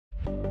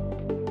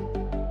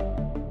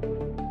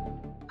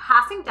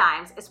Passing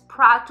Dimes is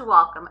proud to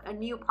welcome a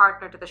new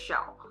partner to the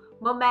show,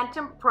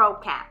 Momentum Pro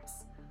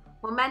Camps.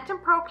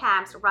 Momentum Pro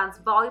Camps runs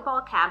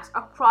volleyball camps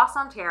across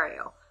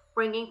Ontario,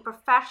 bringing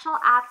professional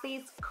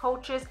athletes,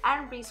 coaches,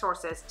 and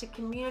resources to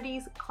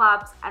communities,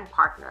 clubs, and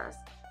partners.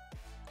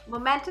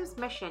 Momentum's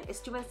mission is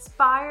to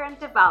inspire and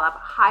develop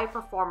high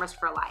performers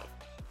for life,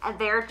 and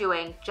they're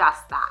doing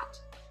just that.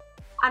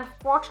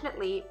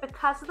 Unfortunately,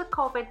 because of the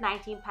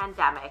COVID-19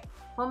 pandemic,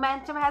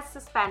 Momentum has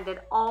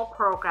suspended all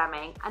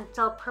programming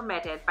until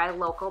permitted by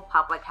local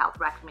public health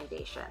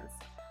recommendations.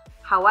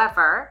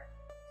 However,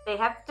 they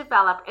have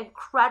developed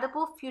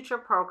incredible future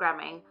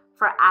programming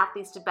for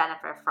athletes to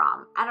benefit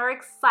from and are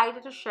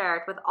excited to share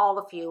it with all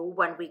of you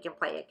when we can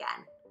play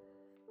again.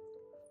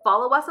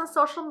 Follow us on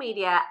social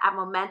media at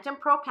Momentum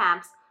Pro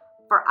Camps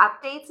for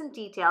updates and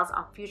details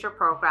on future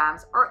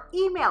programs, or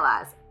email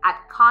us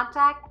at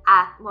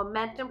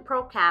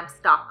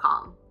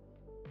contact@momentumprocamps.com.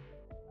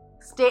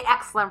 Stay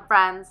excellent,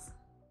 friends.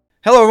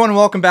 Hello, everyone, and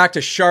welcome back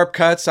to Sharp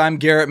Cuts. I'm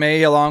Garrett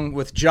May, along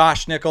with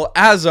Josh Nickel.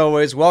 As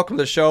always, welcome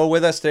to the show.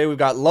 With us today, we've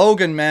got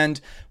Logan Mend.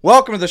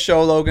 Welcome to the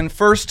show, Logan.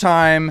 First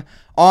time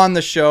on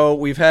the show.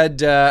 We've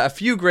had a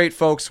few great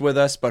folks with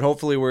us, but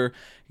hopefully we're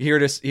here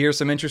to hear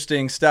some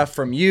interesting stuff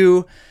from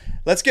you.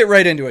 Let's get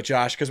right into it,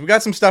 Josh, because we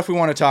got some stuff we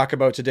want to talk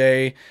about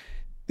today.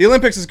 The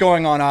Olympics is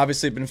going on,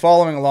 obviously. Been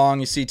following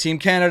along. You see Team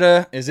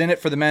Canada is in it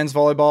for the men's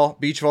volleyball.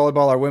 Beach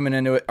volleyball, our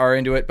women are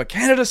into it. But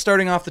Canada's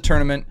starting off the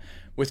tournament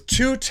with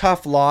two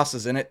tough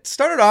losses. And it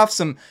started off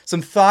some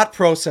thought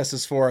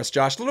processes for us,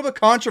 Josh. A little bit of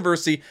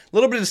controversy, a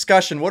little bit of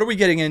discussion. What are we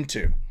getting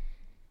into?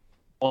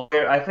 Well,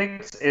 I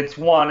think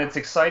it's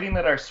exciting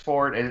that our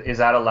sport is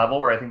at a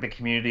level where I think the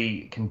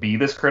community can be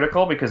this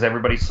critical because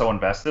everybody's so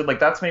invested. Like,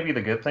 that's maybe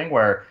the good thing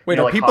where... Wait,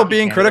 are people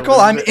being critical?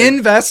 I'm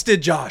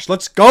invested, Josh.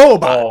 Let's go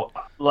about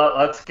it.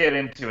 Let's get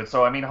into it.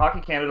 So, I mean,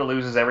 Hockey Canada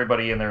loses,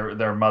 everybody and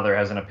their mother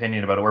has an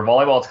opinion about it. Where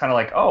volleyball, it's kind of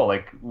like,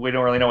 we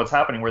don't really know what's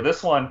happening. Where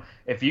this one,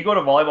 if you go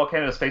to Volleyball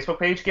Canada's Facebook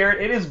page,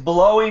 Garrett, it is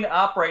blowing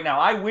up right now.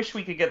 I wish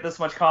we could get this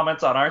much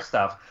comments on our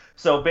stuff.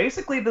 So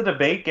basically the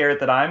debate, Garrett,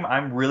 that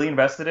I'm really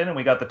invested in, and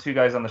we got the two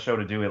guys on the show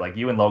to do it, like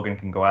you and Logan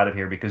can go at it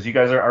here because you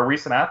guys are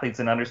recent athletes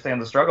and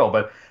understand the struggle.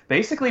 But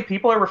basically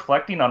people are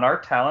reflecting on our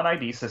talent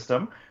ID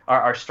system,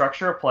 our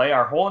structure of play,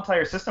 our whole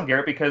entire system,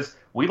 Garrett, because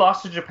we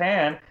lost to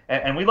Japan,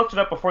 and we looked it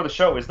up before the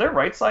show. Is their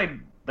right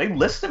side... They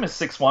list him as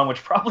 6'1",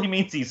 which probably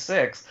means he's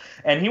 6.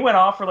 And he went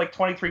off for like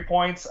 23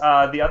 points.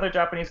 The other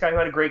Japanese guy who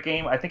had a great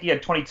game, I think he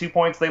had 22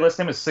 points. They list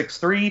him as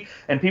 6'3".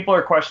 And people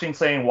are questioning,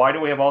 saying, why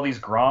do we have all these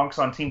Gronks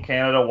on Team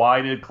Canada?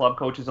 Why did club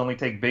coaches only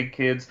take big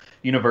kids?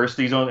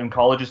 Universities and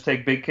colleges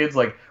take big kids?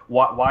 Like,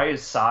 why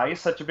is size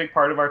such a big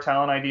part of our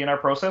talent ID in our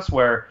process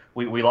where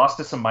we lost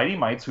to some mighty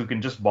mites who can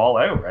just ball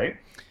out, right?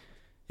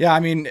 Yeah, I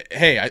mean,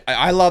 hey,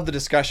 I love the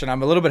discussion.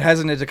 I'm a little bit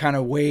hesitant to kind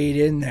of wade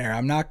in there.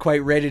 I'm not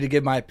quite ready to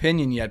give my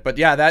opinion yet. But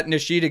yeah, that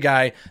Nishida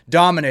guy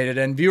dominated.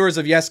 And viewers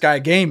of Yes Guy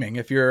Gaming,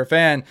 if you're a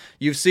fan,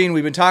 you've seen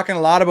we've been talking a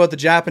lot about the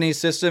Japanese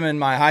system in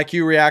my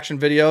Haikyuu reaction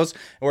videos,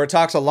 where it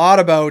talks a lot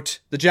about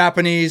the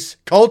Japanese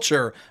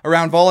culture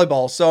around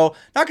volleyball. So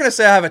not going to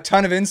say I have a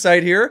ton of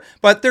insight here,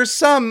 but there's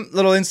some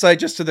little insight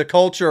just to the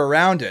culture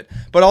around it.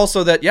 But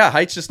also that, yeah,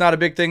 height's just not a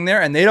big thing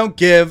there. And they don't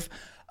give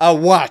a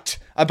what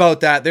about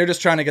that. They're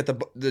just trying to get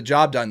the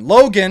job done.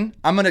 Logan,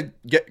 I'm going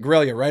to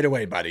grill you right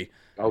away, buddy.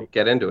 I'll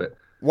get into it.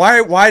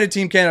 Why did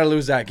Team Canada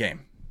lose that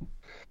game?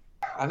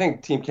 I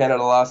think Team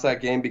Canada lost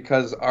that game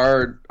because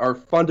our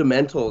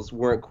fundamentals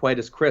weren't quite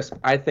as crisp.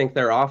 I think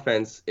their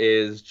offense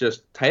is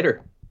just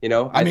tighter. You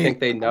know, I think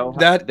they know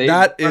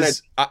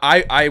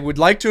I would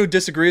like to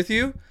disagree with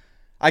you.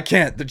 I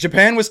can't. The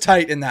Japan was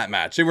tight in that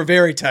match. They were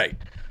very tight.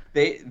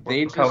 They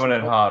just coming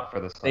in hot for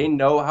this. They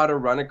know how to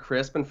run a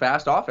crisp and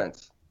fast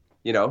offense.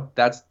 You know,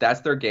 that's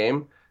their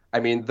game. I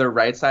mean, their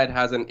right side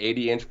has an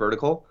 80-inch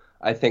vertical.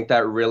 I think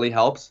that really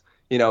helps.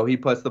 You know, he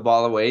puts the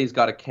ball away. He's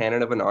got a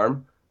cannon of an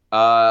arm.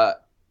 I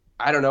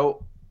don't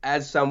know.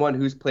 As someone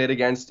who's played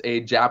against a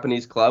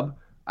Japanese club,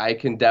 I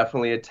can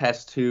definitely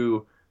attest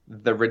to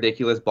the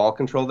ridiculous ball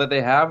control that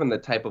they have and the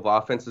type of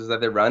offenses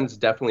that they run. It's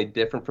definitely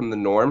different from the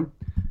norm.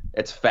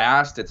 It's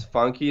fast. It's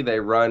funky. They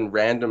run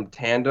random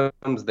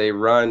tandems. They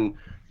run...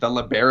 The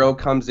libero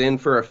comes in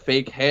for a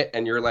fake hit,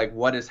 and you're like,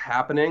 what is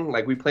happening?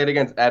 Like, I played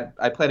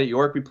at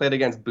York, we played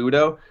against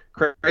Budo.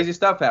 Crazy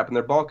stuff happened.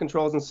 Their ball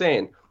control is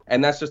insane,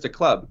 and that's just a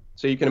club.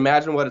 So you can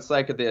imagine what it's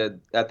like at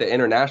the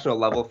international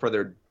level for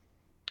their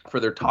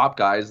top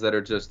guys that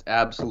are just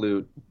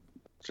absolute,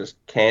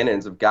 just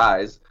cannons of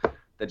guys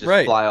that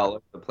just fly all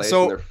over the place.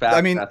 So, and they're fast,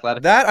 I mean,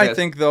 athletic. I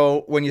think,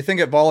 though, when you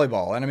think at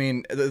volleyball, and I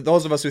mean,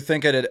 those of us who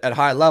think at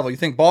high level, you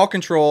think ball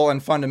control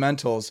and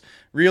fundamentals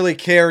really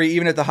carry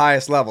even at the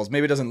highest levels.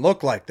 Maybe it doesn't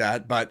look like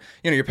that, but,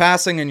 you know, your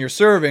passing and your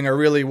serving are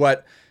really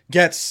what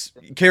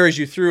carries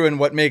you through and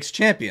what makes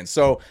champions.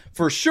 So,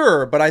 for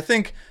sure, but I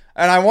think,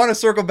 and I want to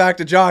circle back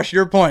to Josh,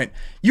 your point.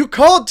 You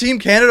called Team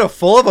Canada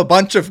full of a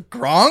bunch of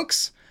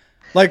Gronks?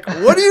 Like,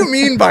 what do you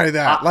mean by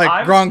that?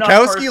 Like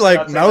Gronkowski,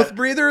 like mouth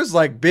breathers,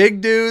 like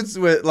big dudes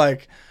with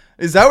like,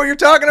 is that what you're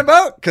talking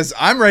about? Because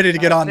I'm ready to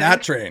get on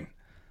that train.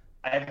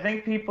 I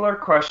think people are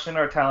questioning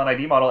our talent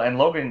ID model. And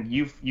Logan,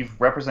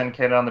 you've represented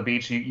Canada on the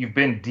beach. You've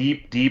been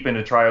deep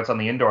into tryouts on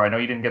the indoor. I know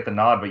you didn't get the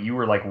nod, but you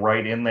were like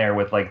right in there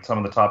with like some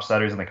of the top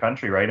setters in the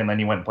country, right? And then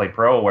you went and played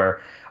pro.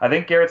 Where I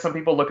think Garrett, some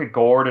people look at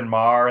Gord and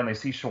Mar and they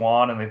see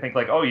Shawan and they think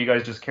like, oh, you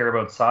guys just care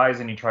about size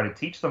and you try to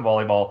teach them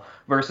volleyball.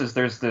 Versus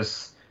there's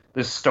this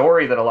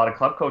story that a lot of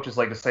club coaches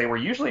like to say, where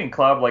usually in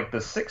club, like the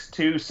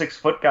 6'2",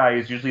 6-foot guy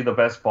is usually the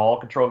best ball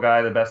control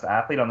guy, the best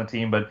athlete on the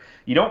team, but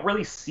you don't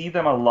really see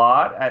them a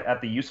lot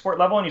at the U Sport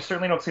level, and you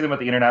certainly don't see them at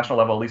the international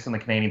level, at least in the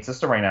Canadian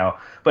system right now.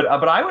 But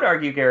I would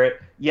argue, Garrett,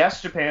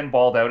 yes, Japan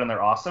balled out and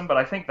they're awesome, but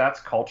I think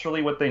that's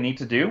culturally what they need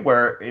to do,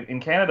 where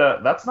in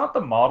Canada, that's not the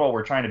model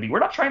we're trying to be. We're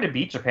not trying to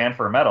beat Japan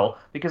for a medal,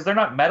 because they're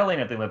not medaling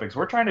at the Olympics.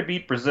 We're trying to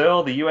beat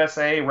Brazil, the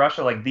USA,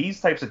 Russia, like these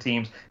types of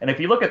teams, and if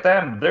you look at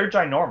them, they're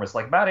ginormous.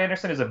 Like Matt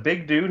Anderson is a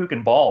big dude who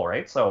can ball,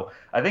 right? So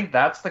I think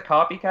that's the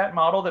copycat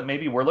model that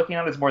maybe we're looking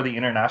at as more the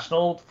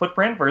international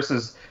footprint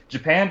versus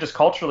Japan. Just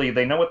culturally,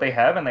 they know what they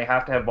have and they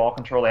have to have ball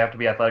control. They have to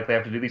be athletic. They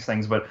have to do these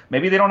things, but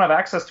maybe they don't have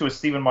access to a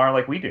Stephen Marr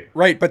like we do.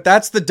 Right, but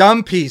that's the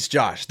dumb piece,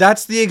 Josh.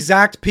 That's the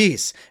exact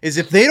piece. Is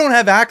if they don't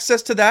have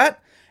access to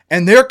that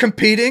and they're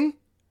competing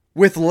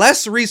with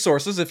less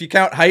resources, if you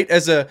count height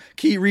as a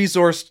key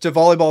resource to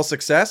volleyball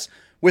success,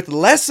 with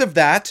less of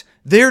that,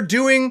 they're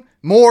doing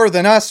more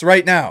than us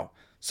right now.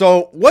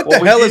 So what the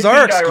hell is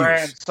our excuse?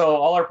 Iran, so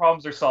all our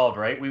problems are solved,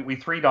 right? We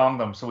 3-donged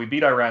them, so we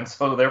beat Iran,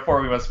 so therefore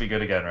we must be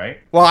good again, right?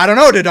 Well, I don't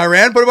know. Did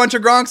Iran put a bunch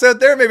of Gronks out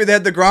there? Maybe they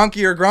had the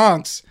Gronkier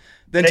Gronks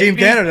than Team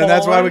Canada, and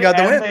that's why we got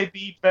the win. They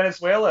beat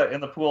Venezuela in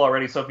the pool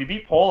already, so if you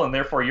beat Poland,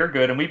 therefore you're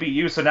good, and we beat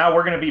you, so now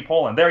we're going to beat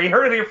Poland. There, you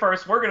heard it here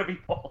first. We're going to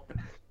beat Poland.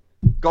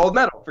 Gold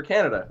medal for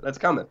Canada. That's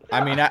coming.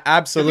 I mean,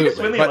 absolutely. Did we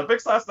just win the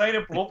Olympics last night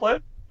in pool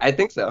play? I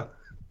think so.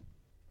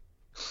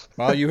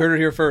 Well, you heard it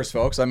here first,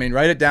 folks. I mean,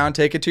 write it down,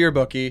 take it to your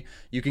bookie.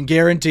 You can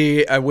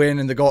guarantee a win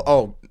in the goal.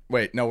 Oh,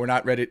 wait, no, we're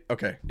not ready.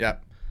 Okay, yeah.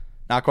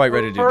 Not quite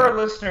ready to do that. For our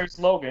listeners,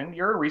 Logan,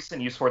 you're a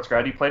recent U Sports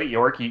grad. You played at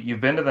York.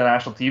 You've been to the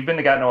national team. You've been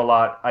to Gatineau a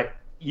lot.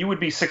 You would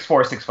be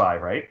 6'4", 6'5",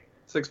 right?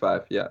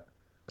 6'5", yeah.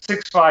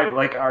 6'5",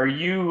 like, are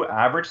you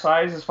average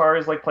size as far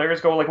as, like,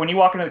 players go? Like, when you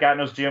walk into the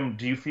Gatineau's gym,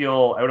 do you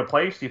feel out of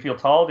place? Do you feel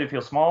tall? Do you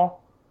feel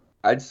small?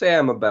 I'd say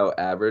I'm about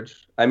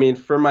average. I mean,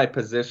 for my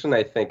position,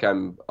 I think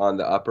I'm on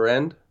the upper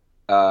end.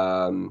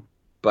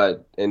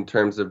 But in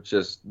terms of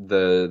just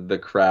the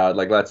crowd,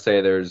 like let's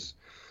say there's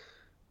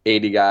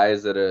 80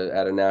 guys at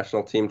a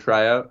national team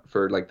tryout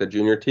for like the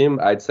junior team,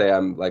 I'd say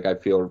I'm like I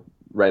feel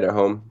right at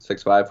home,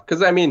 6'5".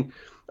 Because I mean,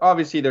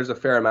 obviously there's a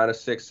fair amount of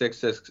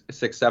 6'6",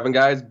 6'7"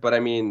 guys, but I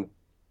mean,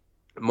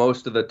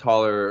 most of the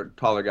taller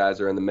guys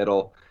are in the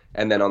middle,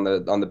 and then on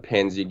the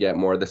pins you get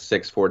more of the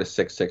 6'4" to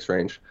 6'6"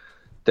 range.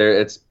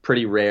 It's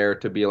pretty rare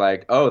to be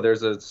like, oh,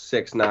 there's a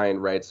 6'9"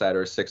 right side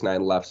or a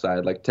 6'9" left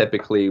side. Like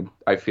typically,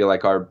 I feel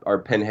like our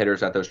pin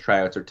hitters at those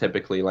tryouts are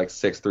typically like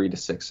 6'3" to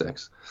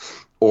 6'6",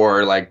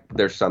 or like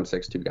there's some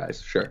 6'2"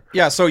 guys. Sure.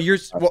 Yeah. So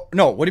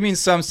no. What do you mean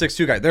some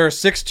 6'2" guys? There are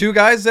 6'2"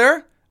 guys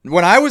there.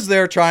 When I was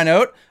there trying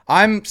out,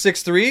 I'm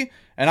 6'3",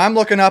 and I'm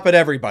looking up at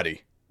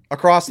everybody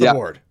across the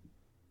board.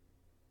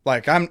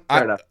 Like I'm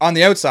on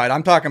the outside.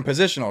 I'm talking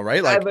positional,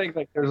 right? Like I think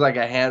like there's like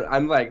a hand.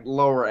 I'm like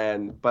lower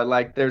end, but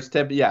like there's it's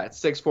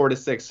 6'4" to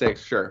 6'6",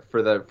 sure,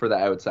 for the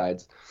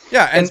outsides.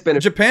 Yeah, and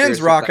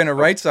Japan's rocking a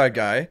right side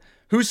guy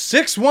who's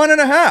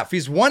 6'1.5".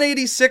 He's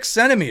 186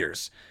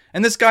 centimeters,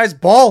 and this guy's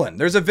balling.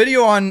 There's a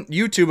video on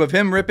YouTube of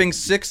him ripping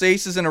 6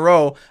 aces in a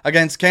row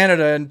against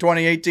Canada in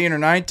 2018 or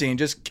 19,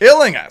 just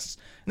killing us.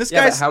 And this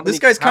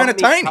guy's kind of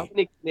tiny. How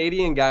many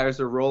Canadian guys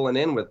are rolling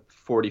in with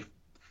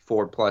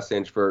 44+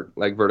 inch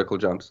vertical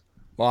jumps?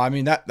 Well, I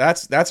mean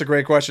that's a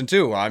great question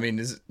too. I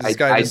mean,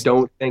 I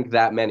don't think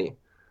that many.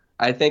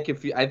 I think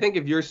if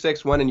you're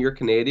 6'1" and you're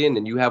Canadian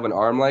and you have an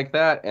arm like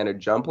that and a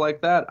jump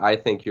like that, I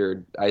think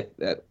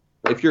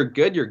if you're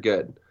good, you're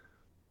good.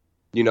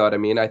 You know what I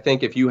mean? I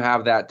think if you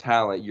have that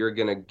talent, you're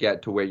gonna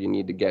get to where you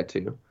need to get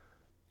to.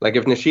 Like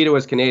if Nishida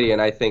was Canadian,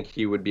 I think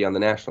he would be on the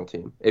national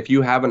team. If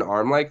you have an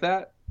arm like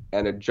that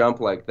and a jump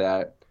like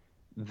that,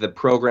 the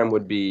program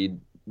would be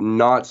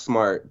not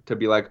smart to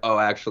be like, oh,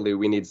 actually,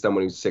 we need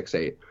someone who's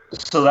 6'8".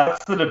 So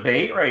that's the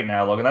debate right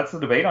now, Logan. That's the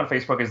debate on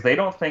Facebook, is they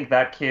don't think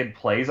that kid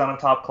plays on a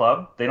top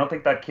club. They don't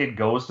think that kid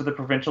goes to the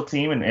provincial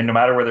team, and no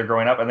matter where they're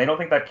growing up, and they don't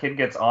think that kid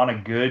gets on a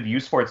good U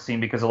Sports team,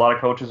 because a lot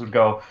of coaches would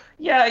go,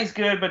 yeah, he's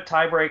good, but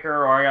tiebreaker,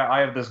 or I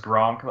have this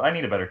Gronk. I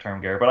need a better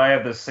term, Garrett, but I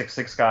have this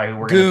 6'6" guy who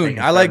we're going to take.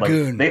 I like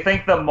Goon. They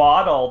think the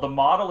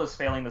model is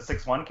failing the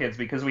 6'1" kids,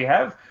 because we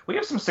have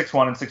some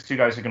 6'1" and 6'2"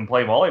 guys who can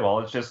play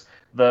volleyball. It's just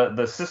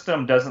the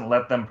system doesn't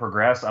let them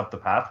progress up the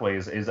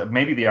pathways, is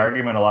maybe the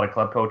argument a lot of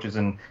club coaches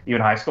and even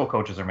high school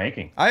coaches are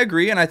making. I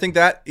agree, and I think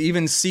that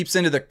even seeps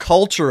into the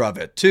culture of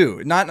it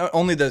too. Not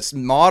only this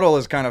model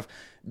is kind of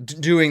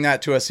doing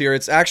that to us here,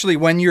 it's actually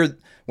when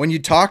you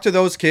talk to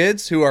those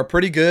kids who are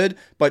pretty good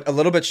but a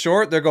little bit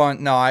short, they're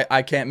going, no,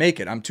 I can't make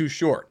it. I'm too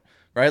short,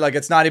 right? Like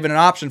it's not even an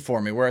option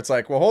for me, where it's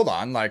like, well, hold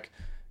on, like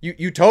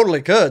you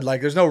totally could. Like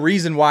there's no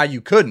reason why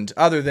you couldn't,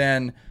 other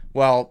than,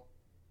 well,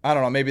 I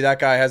don't know, maybe that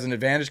guy has an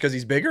advantage because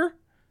he's bigger?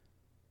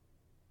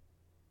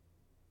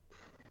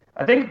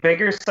 I think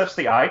bigger such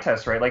the eye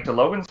test, right? Like to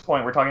Logan's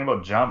point, we're talking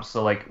about jumps.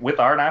 So like with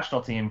our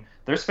national team,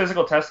 there's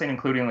physical testing,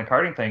 including the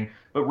karting thing.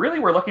 But really,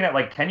 we're looking at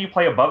like, can you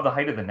play above the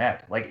height of the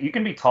net? Like you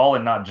can be tall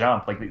and not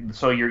jump. Like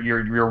so,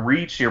 your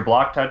reach, your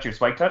block touch, your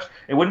spike touch,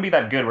 it wouldn't be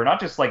that good. We're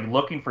not just like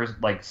looking for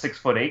like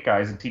 6'8"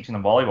 guys and teaching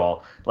them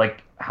volleyball.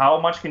 Like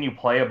how much can you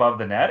play above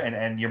the net?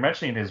 And you're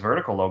mentioning his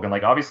vertical, Logan.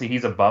 Like obviously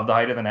he's above the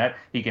height of the net.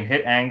 He can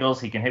hit angles.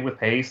 He can hit with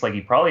pace. Like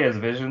he probably has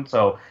vision,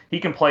 so he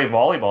can play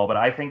volleyball. But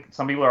I think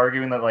some people are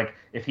arguing that like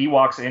if he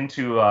walks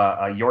into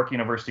a York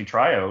University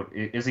tryout,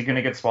 is he going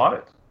to get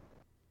spotted?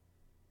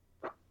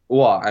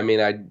 Well, I mean,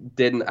 I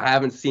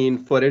haven't seen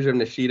footage of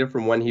Nishida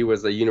from when he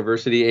was a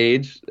university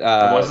age. It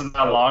wasn't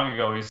that long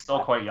ago. He's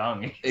still quite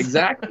young.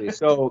 Exactly.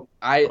 So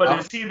But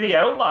is he the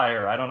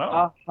outlier? I don't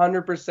know.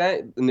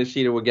 100%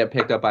 Nishida would get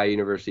picked up by a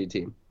university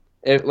team.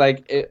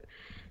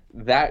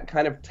 That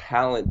kind of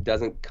talent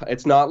doesn't.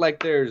 It's not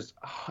like there's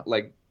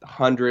like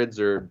hundreds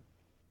of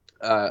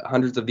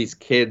these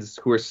kids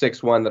who are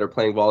 6'1" that are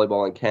playing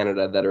volleyball in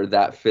Canada that are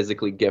that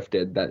physically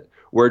gifted that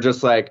we're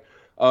just like,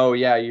 oh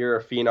yeah, you're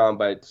a phenom,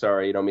 but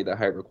sorry, you don't meet the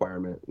height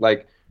requirement.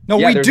 Like, no,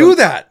 yeah, we do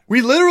that.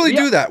 We literally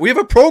do that. We have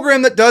a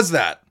program that does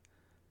that.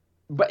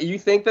 But you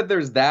think that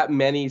there's that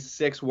many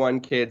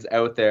 6'1" kids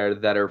out there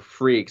that are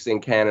freaks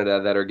in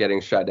Canada that are getting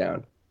shut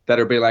down, that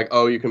are being like,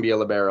 oh, you can be a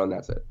libero and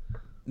that's it.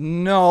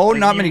 No, like,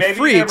 not many maybe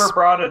freaks. You never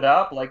brought it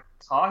up. Like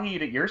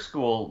Tahid at your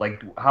school,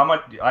 like how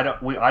much? I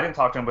didn't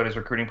talk to him about his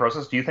recruiting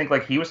process. Do you think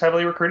like he was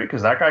heavily recruited?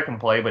 Because that guy can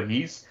play, but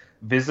he's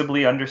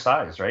visibly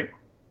undersized, right?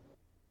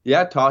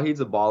 Yeah,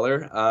 Tahid's a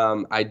baller.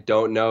 I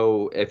don't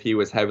know if he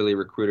was heavily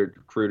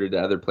recruited to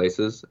other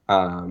places.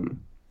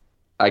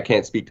 I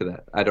can't speak to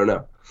that. I don't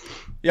know.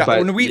 Yeah,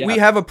 but, we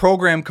have a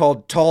program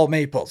called Tall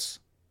Maples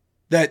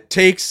that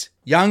takes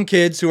young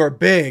kids who are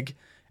big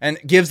and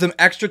gives them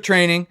extra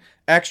training,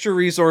 extra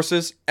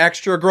resources,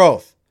 extra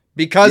growth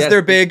because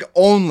they're big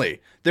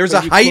only. There's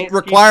a height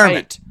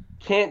requirement.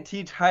 Can't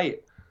teach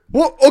height.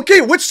 Well,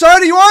 okay, which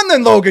side are you on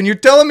then, Logan? You're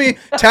telling me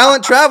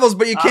talent travels,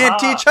 but you can't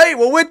teach height.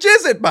 Well, which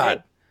is it,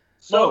 bud?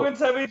 So, Logan's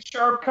having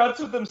sharp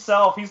cuts with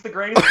himself. He's the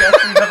greatest guest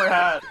we've ever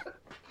had.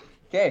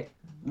 Okay.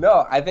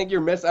 No, I think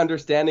you're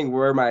misunderstanding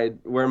where my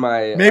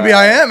Maybe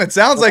I am. It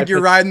sounds like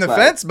you're riding the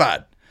fence,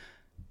 bud.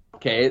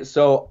 Okay,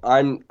 so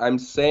I'm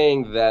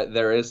saying that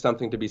there is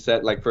something to be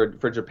said, like for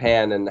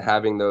Japan and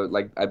having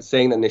I'm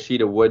saying that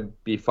Nishida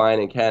would be fine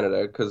in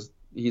Canada because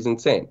he's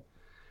insane.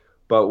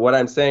 But what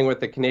I'm saying with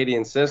the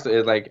Canadian system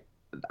is like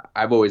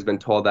I've always been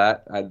told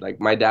that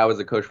my dad was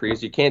a coach for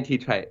years. You can't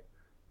teach height.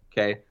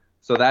 Okay.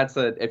 So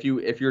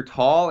if you're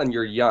tall and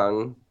you're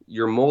young,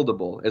 you're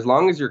moldable. As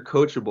long as you're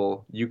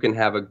coachable, you can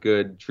have a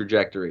good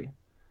trajectory.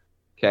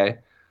 Okay.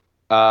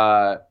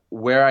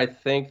 Where I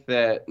think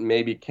that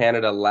maybe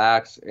Canada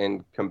lacks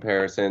in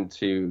comparison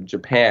to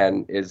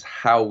Japan is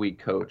how we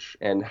coach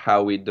and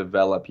how we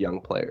develop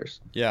young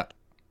players. Yeah.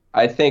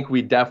 I think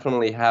we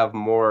definitely have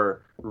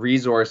more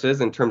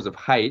resources in terms of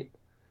height.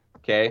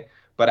 Okay.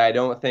 But I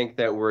don't think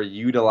that we're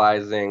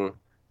utilizing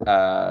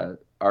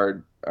our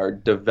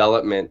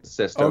development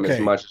system as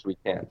much as we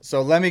can.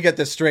 So let me get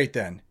this straight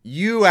then.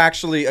 You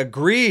actually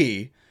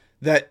agree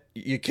that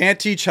you can't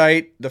teach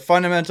height, the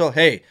fundamental,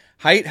 hey,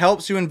 height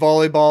helps you in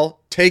volleyball,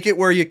 take it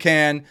where you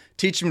can,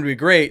 teach them to be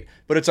great,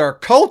 but it's our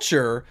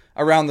culture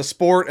around the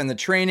sport and the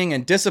training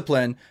and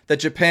discipline that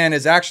Japan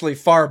is actually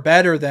far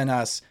better than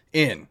us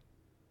in.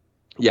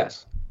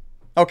 Yes.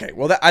 Okay,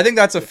 well, I think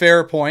that's a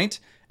fair point,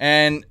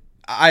 and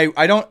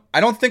I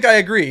don't think I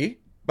agree,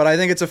 but I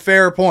think it's a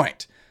fair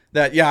point.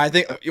 That, yeah, I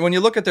think when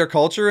you look at their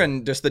culture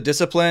and just the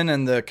discipline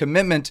and the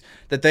commitment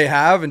that they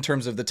have in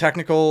terms of the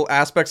technical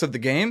aspects of the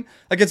game,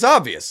 like it's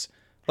obvious.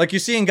 Like you're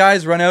seeing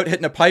guys run out,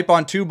 hitting a pipe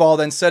on 2-ball,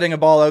 then setting a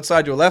ball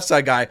outside to a left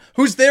side guy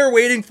who's there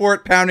waiting for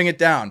it, pounding it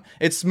down.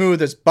 It's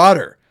smooth as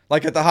butter,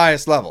 like at the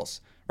highest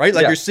levels, right?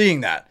 Like you're seeing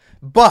that.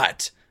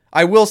 But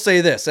I will say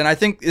this, and I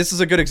think this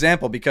is a good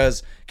example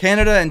because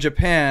Canada and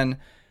Japan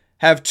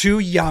have two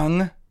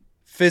young,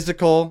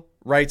 physical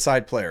right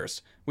side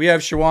players. We have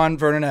Shawan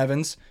Vernon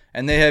Evans,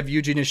 and they have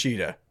Yuji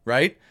Nishida,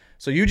 right?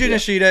 So Yuji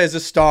Nishida is a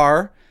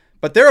star,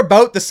 but they're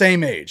about the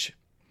same age.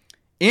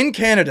 In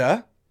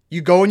Canada,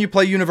 you go and you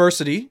play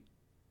university.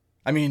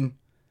 I mean,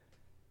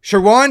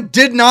 Shawan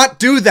did not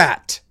do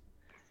that.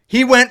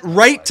 He went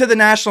right to the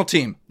national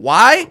team.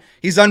 Why?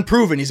 He's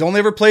unproven. He's only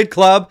ever played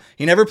club.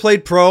 He never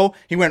played pro.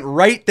 He went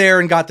right there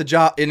and got the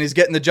job, and he's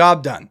getting the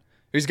job done.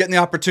 He's getting the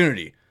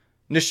opportunity.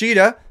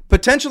 Nishida,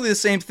 potentially the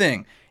same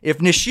thing. If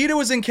Nishida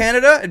was in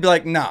Canada, it'd be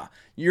like, nah.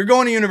 You're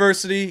going to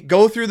university,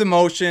 go through the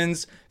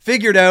motions,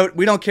 figure it out.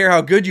 We don't care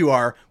how good you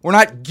are. We're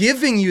not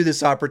giving you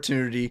this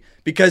opportunity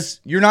because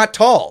you're not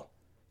tall.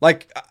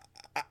 Like,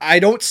 I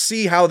don't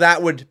see how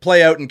that would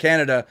play out in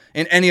Canada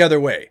in any other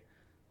way.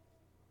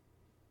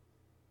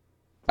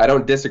 I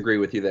don't disagree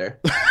with you there.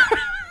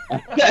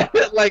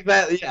 Like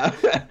that, yeah.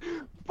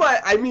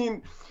 But, I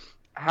mean,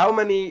 how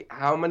many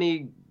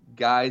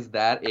guys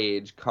that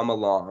age come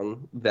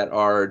along that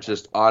are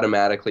just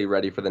automatically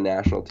ready for the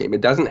national team?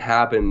 It doesn't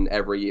happen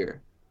every year.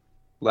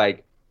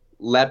 Like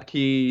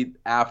Lepke,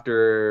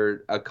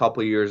 after a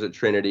couple years at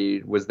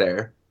Trinity, was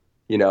there.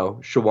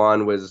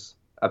 Shawan was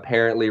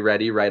apparently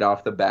ready right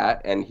off the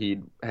bat, and he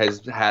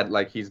has had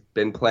he's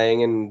been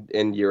playing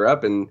in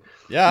Europe, and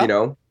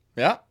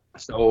Yeah.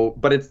 So,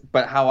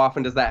 but how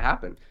often does that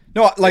happen?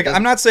 No,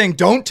 I'm not saying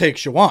don't take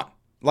Shawan.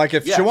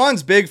 If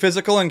Shawan's big,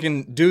 physical, and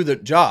can do the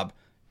job,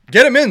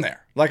 get him in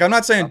there. I'm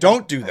not saying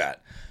don't do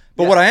that.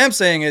 But what I am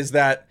saying is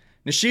that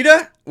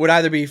Nishida would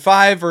either be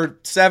 5 or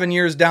 7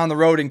 years down the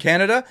road in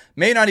Canada,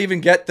 may not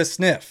even get the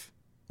sniff,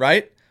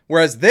 right?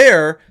 Whereas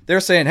they're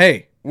saying,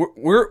 hey,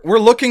 we're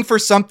looking for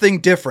something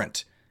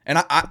different.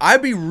 And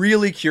I'd be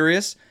really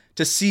curious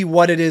to see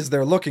what it is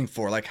they're looking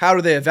for. How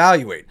do they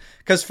evaluate?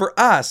 Because for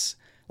us,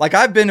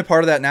 I've been a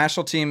part of that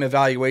national team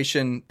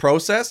evaluation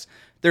process.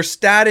 They're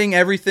statting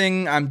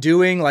everything I'm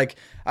doing.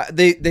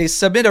 They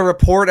submit a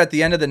report at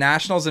the end of the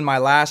nationals in my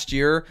last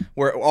year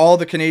where all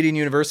the Canadian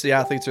university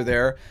athletes are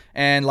there.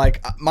 And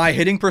my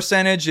hitting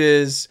percentage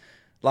is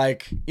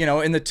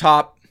in the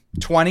top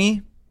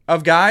 20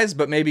 of guys,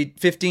 but maybe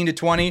 15 to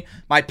 20.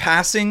 My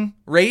passing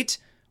rate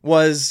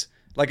was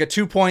a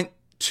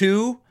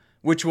 2.2,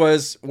 which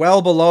was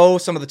well below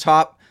some of the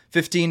top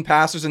 15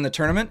 passers in the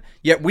tournament.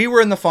 Yet we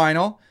were in the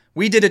final.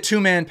 We did a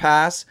 2-man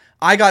pass.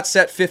 I got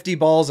set 50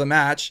 balls a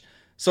match.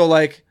 So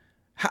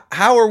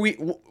how are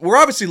we're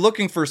obviously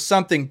looking for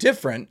something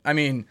different. I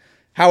mean,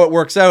 how it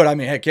works out,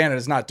 hey,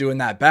 Canada's not doing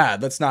that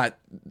bad. Let's not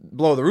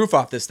blow the roof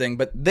off this thing.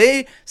 But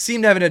they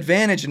seem to have an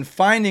advantage in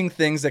finding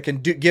things that can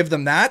give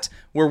them that,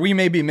 where we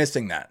may be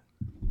missing that.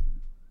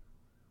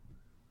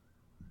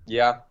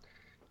 Yeah.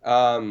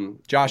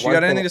 Josh, you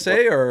got anything to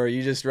say, or are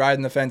you just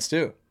riding the fence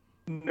too?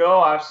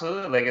 No,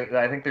 absolutely.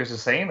 I think there's a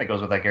saying that goes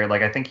with that, Garrett.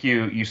 I think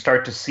you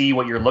start to see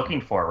what you're looking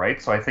for,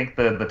 right? So I think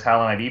the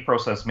talent ID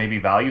process maybe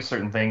values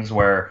certain things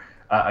where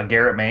a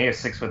Garrett May, a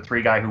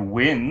 6'3" guy who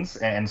wins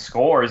and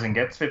scores and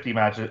gets 50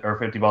 matches or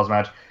 50 balls a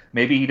match,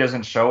 maybe he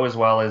doesn't show as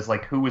well as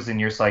who was in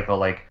your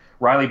cycle.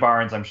 Riley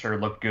Barnes, I'm sure,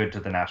 looked good to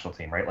the national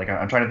team, right?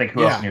 I'm trying to think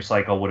who else in your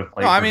cycle would have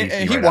played. No, for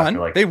BC he right won.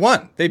 After, they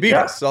won. They beat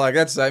us. So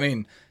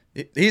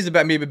he's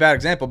maybe a bad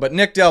example, but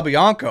Nick Del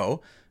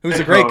Bianco, who's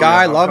a great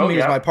guy, love him. He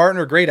was my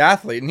partner, great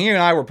athlete, and he and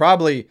I were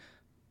probably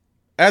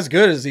as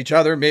good as each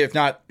other, if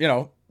not,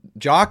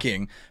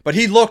 jockeying. But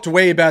he looked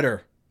way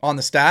better on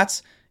the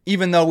stats,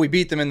 even though we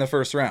beat them in the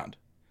first round,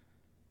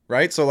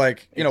 right? So,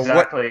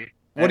 exactly.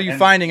 What are you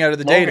finding out of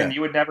the data? You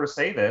would never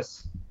say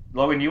this.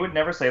 Logan, you would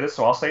never say this,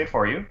 so I'll say it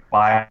for you.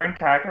 Byron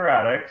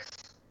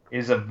Kakaradics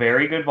is a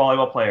very good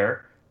volleyball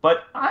player,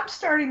 but I'm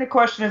starting to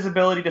question his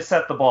ability to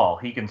set the ball.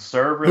 He can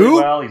serve really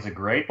well. He's a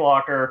great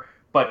blocker.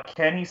 But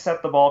can he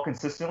set the ball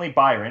consistently?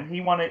 Byron,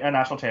 he won a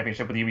national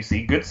championship with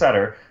UBC, good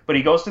setter, but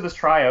he goes to this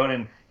tryout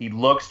and he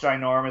looks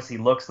ginormous, he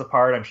looks the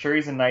part. I'm sure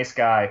he's a nice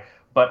guy,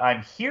 but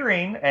I'm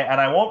hearing, and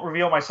I won't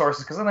reveal my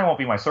sources because then they won't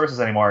be my sources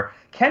anymore.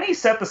 Can he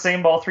set the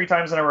same ball 3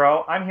 times in a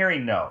row? I'm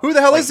hearing no. Who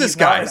the hell is this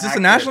guy? Is this a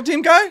national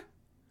team guy?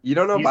 You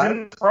don't know he's Byron?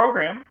 in the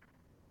program.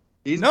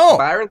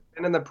 Byron's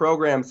been in the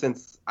program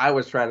since I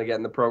was trying to get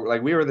in the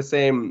program. We were the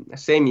same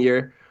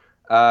year.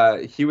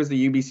 He was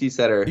the UBC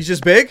setter. He's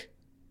just big?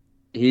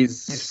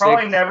 He's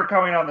probably never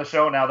coming on the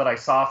show now that I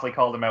softly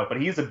called him out, but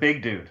he's a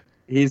big dude.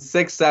 He's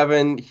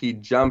 6'7", he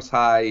jumps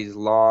high, he's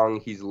long,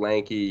 he's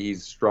lanky,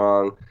 he's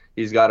strong.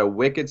 He's got a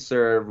wicked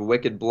serve,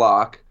 wicked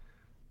block,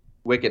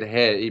 wicked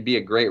hit. He'd be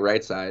a great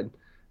right side.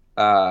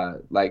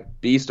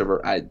 Beast of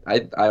a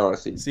I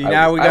honestly see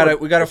now we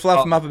gotta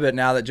fluff him up a bit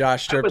now that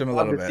Josh chirped him a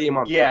little bit.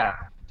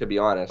 To be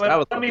honest.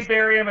 But let me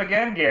bury him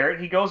again,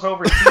 Garrett. He goes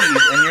overseas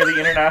and you're the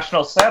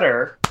international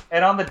setter.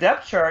 And on the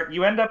depth chart,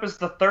 you end up as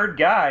the 3rd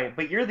guy,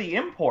 but you're the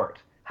import.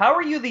 How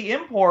are you the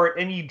import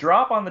and you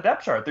drop on the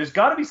depth chart? There's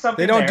got to be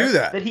something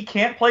that he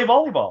can't play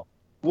volleyball.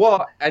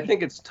 Well, I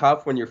think it's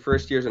tough when your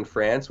first year's in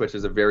France, which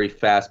is a very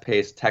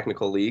fast-paced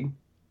technical league.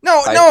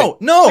 No, So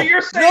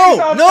you're saying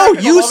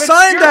you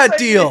signed that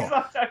deal.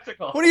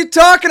 What are you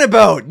talking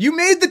about? You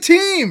made the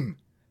team.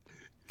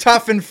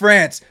 Tough in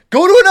France.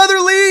 Go to another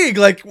league.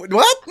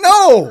 What?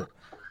 No.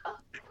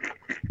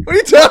 What are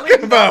you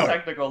talking about? Not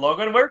technical,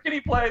 Logan. Where can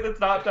he play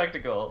that's not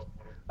technical?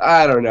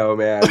 I don't know,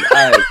 man.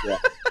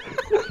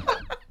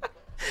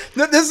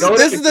 This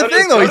is the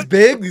thing, though. He's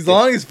big, he's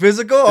long, he's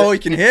physical. Oh, he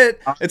can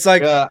hit. It's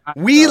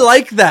we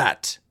like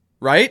that,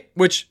 right?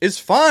 Which is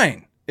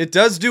fine. It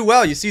does do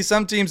well. You see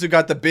some teams who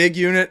got the big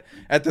unit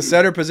at the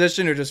setter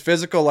position who are just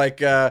physical.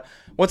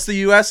 What's the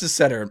U.S.'s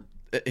setter?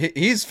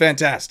 He's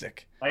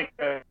fantastic.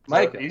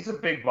 Micah, he's a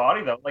big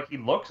body though. He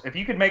looks. If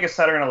you could make a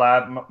setter in a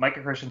lab,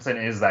 Micah Christensen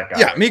is that guy.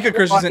 Yeah, Micah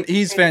Christensen,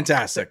 he's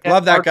fantastic.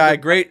 Love that guy.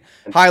 Great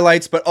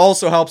highlights, but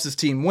also helps his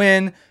team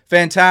win.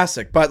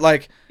 Fantastic.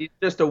 But he's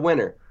just a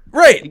winner.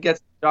 Right. He gets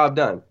the job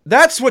done.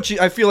 That's what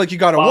I feel like you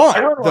got to want.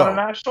 I don't want a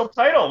national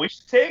title. We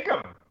should take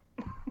him.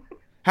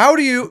 How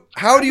do you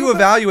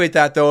evaluate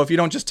that though if you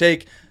don't just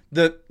take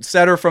the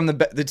setter from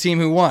the team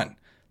who won?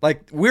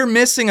 We're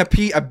missing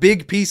a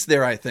big piece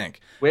there, I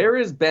think. Where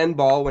is Ben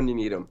Ball when you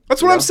need him?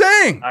 That's what I'm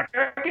saying. I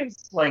can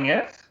sling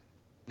it.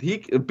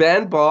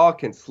 Ben Ball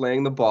can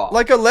sling the ball.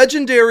 Like a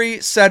legendary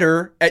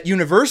setter at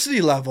university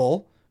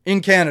level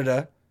in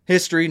Canada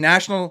history,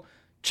 national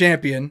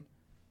champion.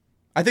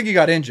 I think he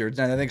got injured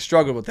and I think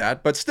struggled with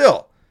that, but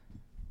still,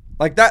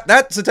 like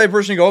that's the type of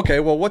person you go, okay,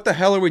 well, what the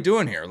hell are we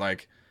doing here?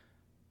 Like,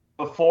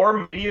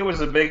 before media was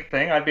a big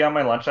thing, I'd be on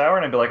my lunch hour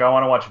and I'd be like, I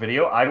want to watch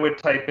video. I would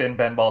type in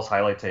Ben Ball's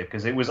highlight tape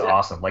because it was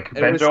awesome. Like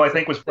Benjo, I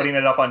think, was putting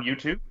it up on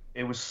YouTube.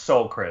 It was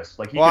so crisp.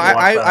 Like,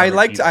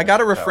 I got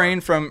to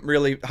refrain from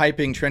really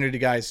hyping Trinity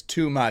guys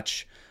too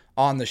much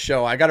on the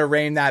show. I got to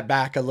rein that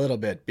back a little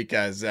bit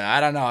because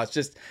I don't know. It's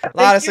just a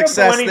lot of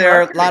success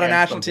there, a lot of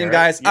national team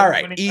guys. All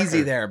right,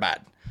 easy there, bud.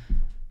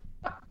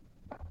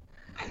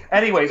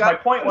 Anyways, my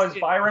point was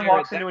Byron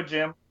walks into a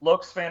gym,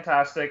 looks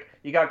fantastic.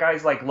 You got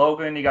guys like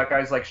Logan, you got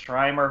guys like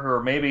Streimer who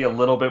are maybe a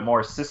little bit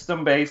more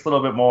system-based, a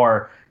little bit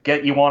more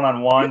get you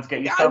one-on-ones,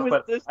 get you stuff.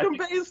 But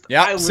system-based?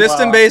 Yeah,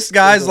 system-based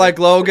guys like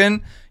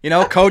Logan. You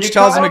know, coach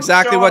tells him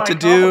exactly what to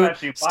do,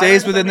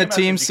 stays within the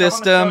team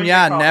system.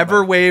 Yeah,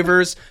 never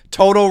wavers.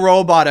 Total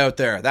robot out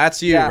there.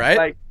 That's you, right?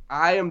 Like,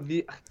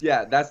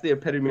 that's the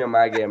epitome of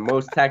my game.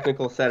 Most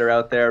technical setter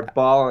out there,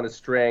 ball on a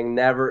string,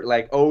 never,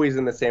 like, always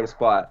in the same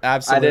spot.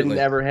 Absolutely. I didn't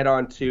ever hit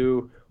on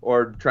two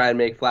or try and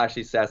make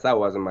flashy sets. That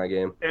wasn't my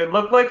game. It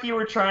looked like you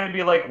were trying to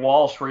be like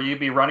Walsh, where you'd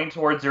be running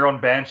towards your own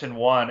bench in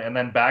 1 and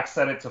then back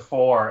set it to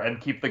 4 and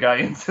keep the guy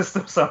in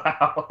system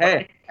somehow.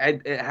 Hey,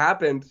 it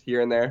happened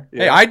here and there.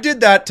 Hey, I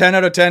did that 10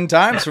 out of 10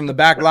 times from the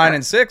back line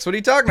in 6. What are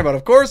you talking about?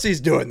 Of course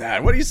he's doing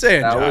that. What are you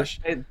saying, Josh?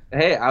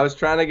 I was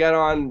trying to get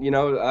on,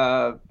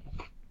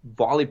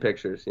 volley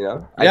pictures,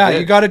 Yeah,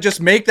 you got to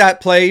just make that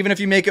play, even if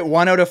you make it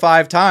 1 out of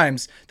 5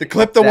 times. To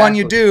clip the one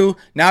you do,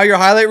 now your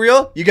highlight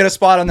reel, you get a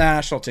spot on the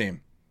national team.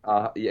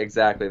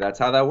 Exactly. That's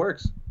how that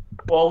works.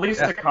 Well, at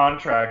least a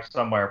contract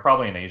somewhere,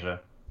 probably in Asia.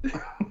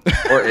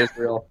 Or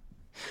Israel.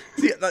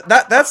 See,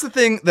 that's the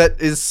thing that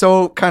is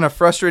so kind of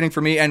frustrating for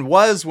me, and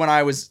was when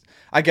I was,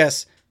 I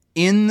guess,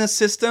 in the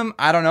system.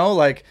 I don't know,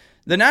 like,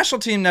 the national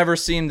team never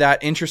seemed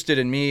that interested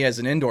in me as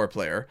an indoor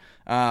player.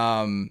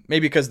 Maybe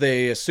because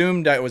they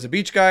assumed I was a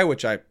beach guy,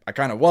 which I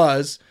kind of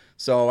was.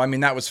 So, I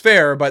mean, that was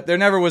fair, but there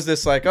never was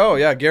this like, oh,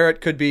 yeah,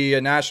 Garrett could be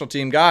a national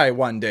team guy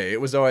one day. It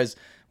was always,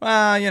 well,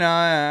 I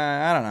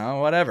don't know,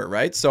 whatever,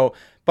 right? So,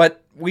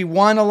 but we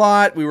won a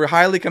lot. We were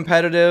highly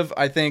competitive.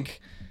 I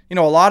think, a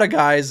lot of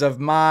guys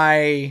of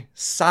my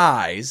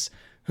size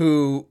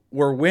who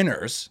were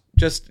winners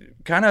just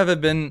kind of have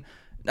been,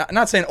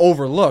 not saying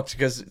overlooked,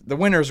 because the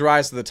winners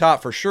rise to the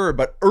top for sure,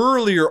 but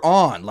earlier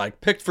on,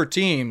 like picked for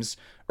teams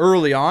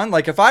early on.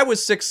 Like if I was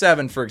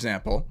 6'7", for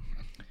example,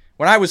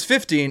 when I was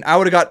 15, I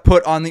would have got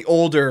put on the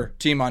older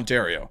Team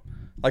Ontario.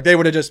 Like they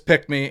would have just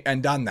picked me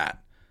and done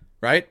that,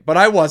 right? But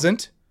I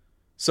wasn't.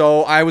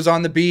 So I was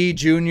on the B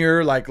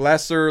junior, like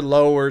lesser,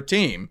 lower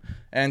team.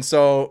 And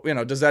so,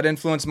 does that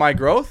influence my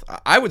growth?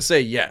 I would say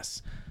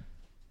yes.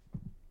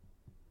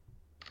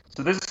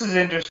 So this is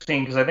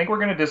interesting because I think we're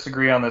going to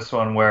disagree on this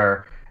one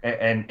where,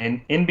 and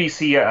in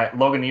BC,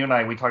 Logan, you and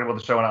I, we talked about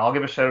the show, and I'll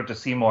give a shout out to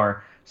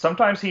Seymour.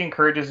 Sometimes he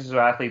encourages his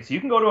athletes, you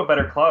can go to a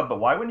better club, but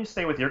why wouldn't you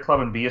stay with your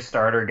club and be a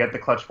starter, get the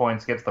clutch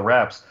points, get the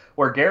reps?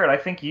 Where Garrett, I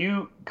think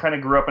you kind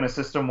of grew up in a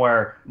system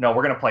where, no,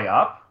 we're going to play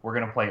up, we're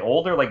going to play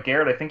older. Like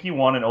Garrett, I think you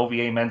won an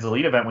OVA men's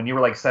elite event when you were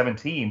like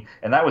 17,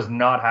 and that was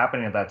not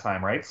happening at that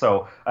time, right?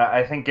 So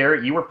I think,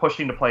 Garrett, you were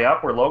pushing to play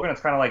up, where Logan,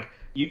 it's kind of like,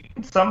 you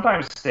can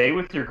sometimes stay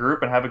with your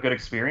group and have a good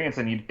experience,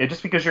 and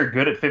just because you're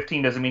good at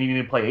 15 doesn't mean you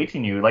need to play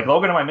 18U. Like,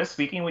 Logan, am I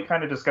misspeaking? We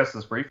kind of discussed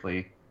this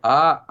briefly.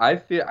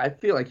 I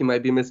feel like you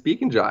might be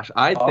misspeaking, Josh.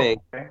 I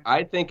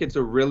think it's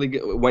a really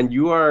good, when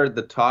you are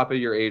the top of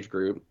your age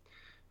group,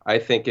 I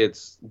think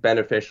it's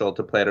beneficial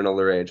to play at an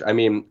older age. I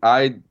mean,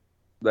 I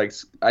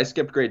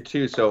skipped grade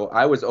 2, so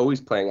I was always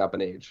playing up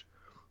an age.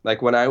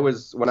 Like when I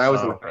was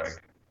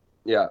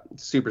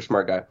super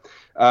smart guy.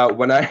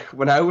 When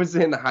I was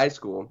in high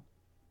school,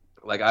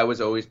 like I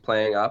was always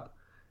playing up,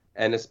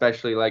 and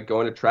especially like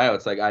going to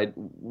tryouts. Like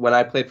when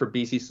I played for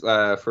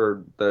BC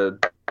for the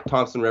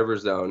Thompson River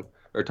Zone,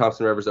 or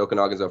Thompson Rivers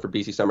Okanagan Zone for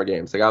BC Summer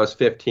Games. Like I was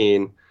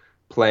 15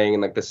 playing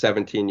in like the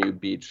 17U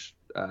beach,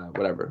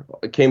 whatever.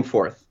 It came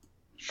 4th,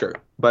 sure.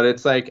 But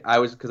it's like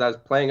because I was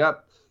playing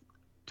up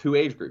 2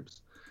 age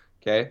groups.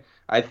 Okay,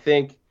 I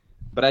think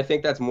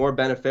that's more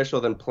beneficial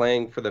than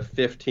playing for the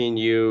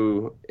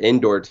 15U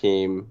indoor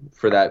team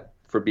for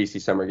BC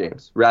Summer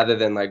Games, rather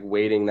than like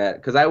waiting that,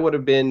 because I would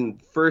have been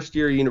first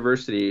year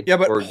university. Yeah,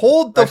 but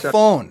hold the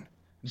phone.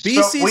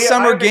 BC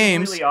Summer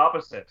Games,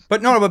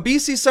 but but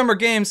BC Summer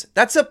Games,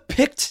 that's a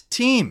picked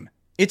team.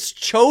 It's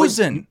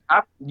chosen.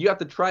 You have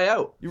to try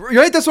out.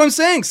 Right, that's what I'm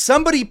saying.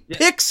 Somebody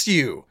picks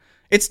you.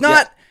 It's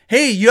not,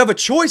 hey, you have a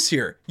choice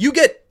here. You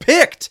get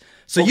picked.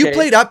 So you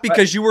played up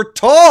because you were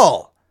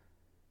tall.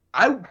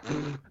 I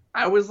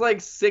was like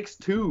 6'2",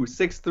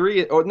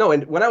 6'3", or no,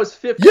 and when I was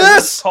 15.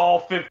 Yes!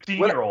 Tall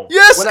 15-year-old.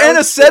 Yes, and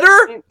a setter?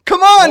 15,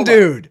 come on,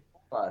 dude.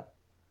 Hold on.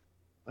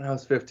 When I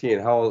was 15,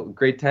 how old?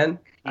 Grade 10?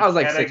 I was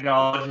like 6'1".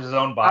 Acknowledge his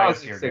own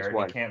bias here, Garrett.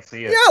 You can't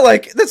see it. Yeah,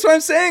 like, that's what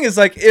I'm saying is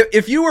like,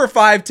 if you were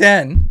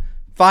 5'10",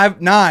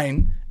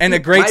 5'9", and a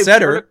great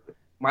setter,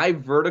 my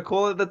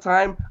vertical at the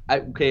time,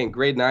 in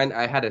grade 9,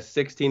 I had a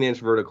 16-inch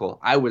vertical.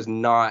 I was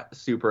not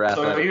super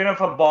athletic. So even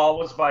if a ball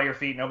was by your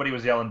feet, nobody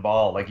was yelling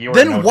ball. Like you were.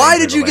 Then why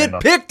did you get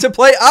picked to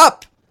play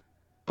up?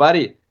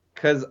 Buddy,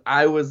 because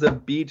I was a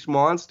beach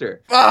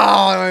monster.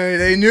 Oh,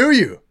 they knew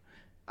you.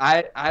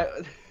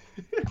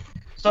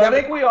 So I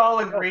think we all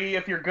agree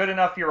if you're good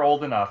enough, you're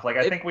old enough. Like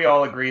I think we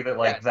all agree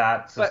that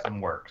that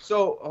system works.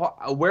 So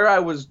where I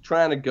was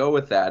trying to go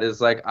with that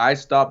is like I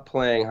stopped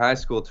playing high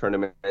school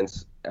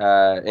tournaments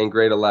in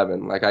grade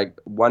 11. Like I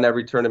won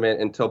every tournament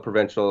until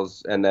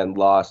provincials and then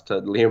lost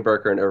to Liam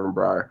Burker and Irvin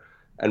Brar.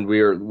 And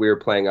we were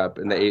playing up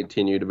in the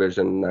 18U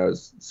division and I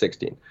was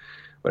 16,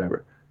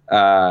 whatever.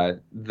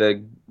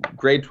 The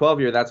grade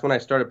 12 year, that's when I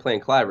started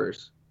playing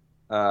clivers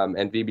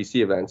and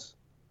VBC events.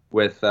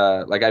 With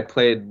I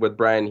played with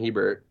Brian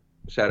Hebert,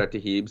 shout out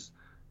to Hebes,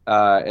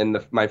 in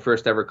my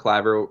first ever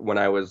cliver when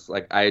I was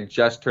I had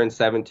just turned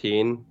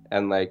 17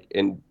 and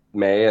in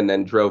May, and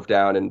then drove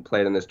down and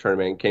played in this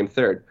tournament and came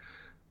third.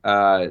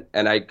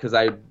 Because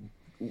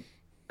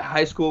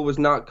high school was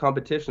not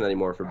competition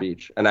anymore for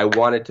beach, and I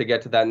wanted to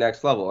get to that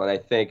next level, and I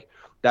think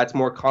that's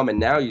more common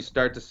now. You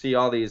start to see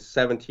all these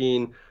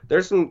 17.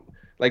 There's some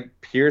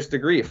Pierce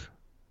DeGrief.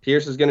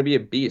 Pierce is going to be a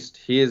beast.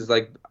 He is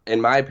in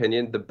my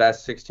opinion, the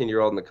best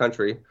 16-year-old in the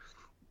country.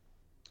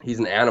 He's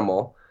an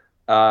animal.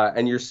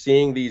 And you're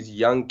seeing these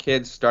young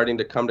kids starting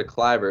to come to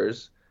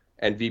clivers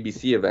and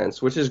VBC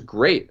events, which is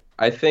great.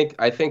 I think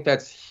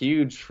that's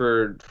huge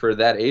for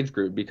that age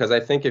group, because I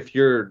think if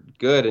you're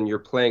good and you're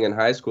playing in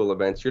high school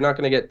events, you're not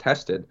going to get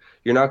tested.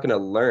 You're not going to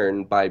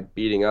learn by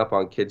beating up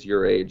on kids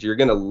your age. You're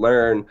going to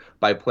learn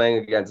by playing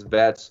against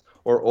vets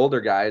or older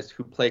guys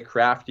who play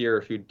craftier,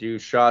 who do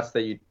shots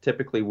that you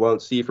typically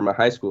won't see from a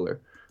high schooler.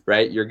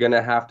 Right? You're going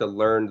to have to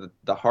learn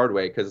the hard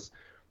way, because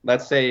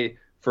let's say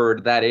for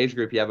that age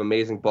group, you have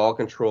amazing ball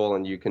control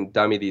and you can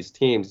dummy these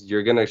teams.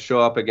 You're going to show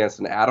up against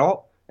an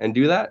adult and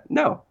do that?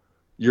 No.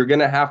 You're going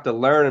to have to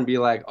learn and be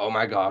like, oh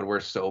my God, we're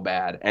so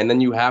bad. And then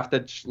you have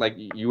to,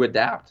 you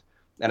adapt.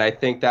 And I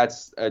think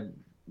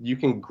you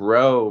can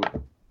grow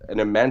an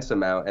immense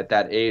amount at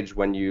that age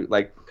when you,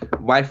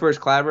 my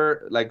first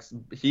claver,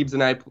 Hebes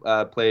and I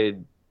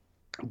played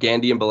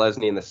Gandy and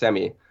Bolesny in the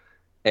semi.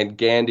 And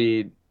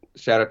Gandy,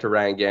 shout out to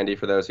Ryan Gandy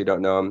for those who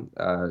don't know him,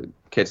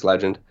 Kit's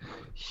legend.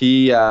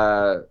 He's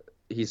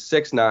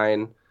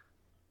 6'9",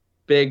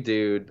 big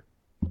dude.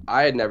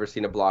 I had never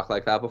seen a block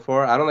like that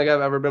before. I don't think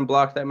I've ever been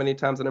blocked that many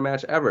times in a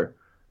match ever.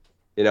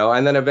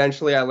 And then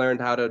eventually I learned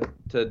how to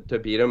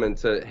beat him and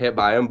to hit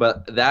by him.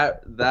 But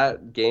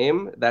that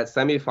game, that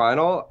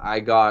semifinal, I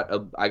got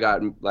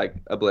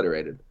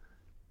obliterated,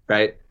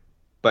 right?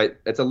 But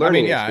it's a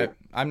learning. I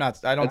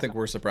don't think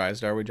we're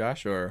surprised, are we,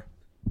 Josh? Or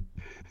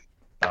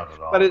not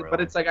at all,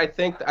 but it's I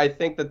think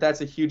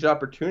that's a huge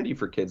opportunity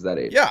for kids that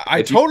age. Yeah,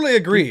 I totally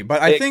agree.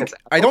 But I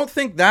don't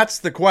think that's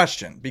the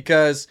question,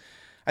 because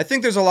I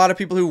think there's a lot of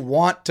people who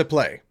want to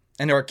play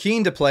and are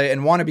keen to play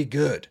and want to be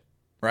good,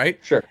 right?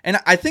 Sure. And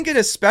I think it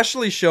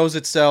especially shows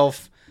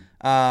itself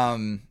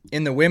in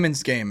the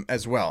women's game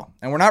as well.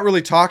 And we're not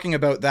really talking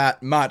about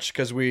that much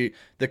because the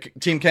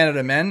Team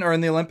Canada men are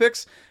in the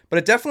Olympics, but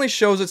it definitely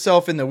shows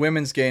itself in the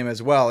women's game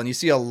as well. And you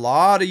see a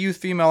lot of youth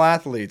female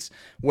athletes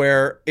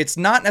where it's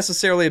not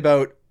necessarily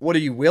about what are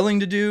you willing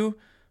to do,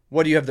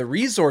 what do you have the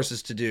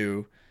resources to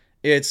do,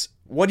 it's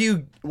what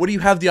do you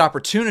have the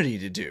opportunity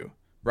to do,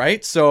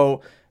 right?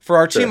 So for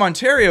our Team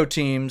Ontario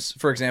teams,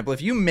 for example,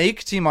 if you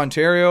make Team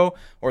Ontario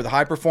or the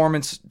High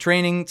Performance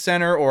Training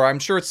Center, or I'm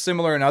sure it's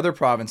similar in other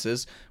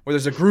provinces, where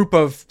there's a group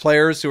of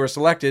players who are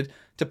selected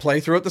to play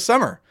throughout the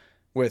summer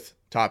with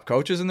top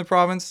coaches in the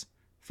province,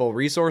 full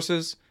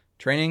resources,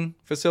 training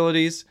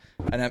facilities,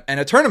 and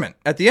a tournament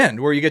at the end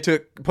where you get to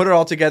put it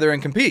all together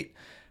and compete.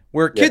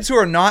 Where kids who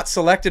are not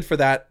selected for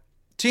that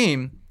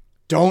team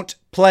don't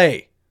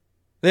play.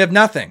 They have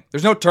nothing.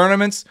 There's no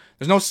tournaments.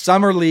 There's no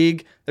summer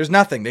league. There's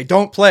nothing. They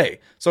don't play.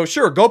 So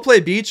sure, go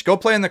play beach. Go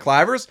play in the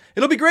clivers.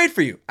 It'll be great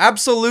for you.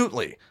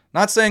 Absolutely.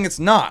 Not saying it's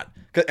not.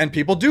 And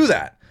people do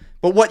that.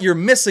 But what you're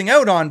missing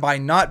out on by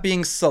not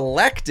being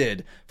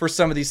selected for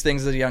some of these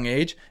things at a young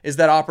age is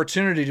that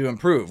opportunity to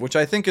improve, which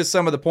I think is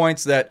some of the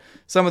points that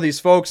some of these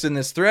folks in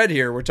this thread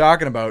here we're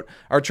talking about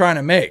are trying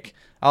to make.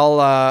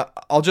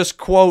 I'll just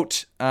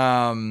quote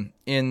in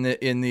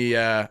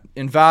the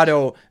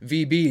Invado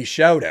VB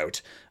shout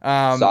out.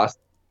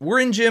 We're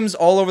in gyms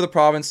all over the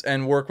province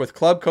and work with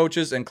club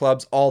coaches and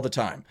clubs all the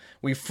time.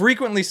 We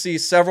frequently see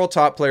several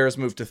top players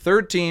move to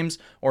third teams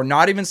or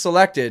not even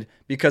selected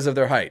because of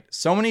their height.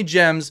 So many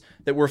gems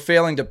that we're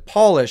failing to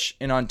polish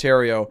in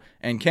Ontario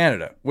and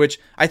Canada, which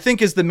I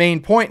think is the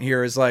main point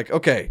here is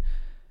okay,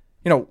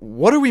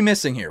 what are we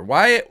missing here?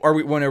 Why are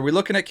we, when are we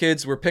looking at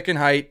kids, we're picking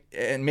height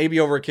and maybe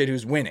over a kid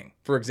who's winning,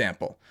 for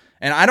example?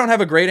 And I don't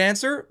have a great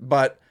answer,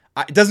 but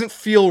it doesn't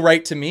feel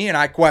right to me and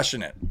I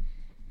question it.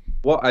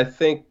 Well, I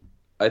think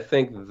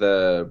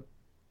the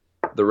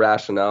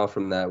rationale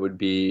from that would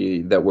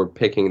be that we're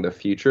picking the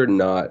future,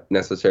 not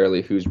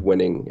necessarily who's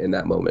winning in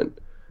that moment.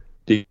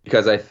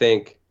 Because I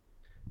think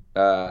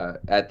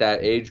at that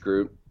age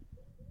group,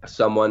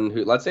 someone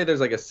who, let's say there's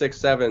like a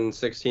 6'7",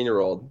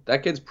 16-year-old,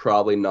 that kid's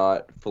probably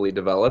not fully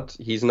developed.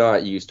 He's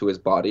not used to his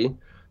body.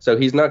 So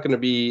he's not going to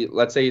be,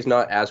 let's say he's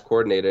not as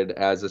coordinated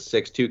as a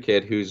 6'2"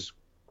 kid who's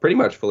pretty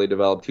much fully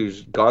developed,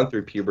 who's gone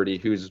through puberty,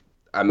 who's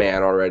a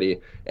man already,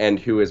 and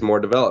who is more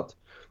developed,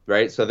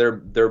 right? So they're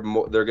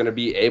going to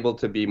be able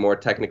to be more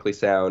technically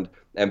sound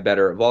and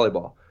better at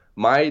volleyball.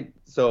 My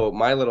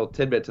little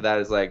tidbit to that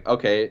is like,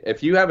 okay,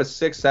 if you have a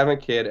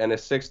 6'7" kid and a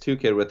 6'2"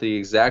 kid with the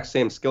exact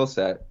same skill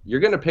set, you're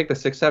going to pick the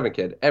 6'7"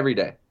 kid every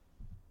day.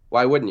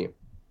 Why wouldn't you?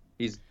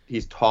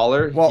 He's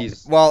taller.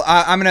 Well,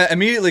 I'm going to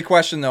immediately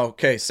question though.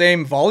 Okay,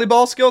 same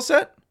volleyball skill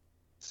set?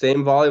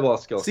 Same volleyball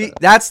skill set.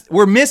 See,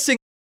 we're missing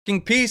a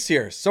piece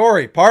here.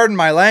 Sorry, pardon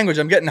my language.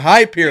 I'm getting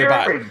hype here.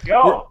 Here we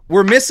go.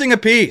 We're missing a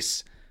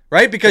piece,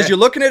 right? Because you're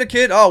looking at a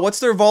kid,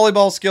 what's their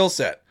volleyball skill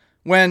set?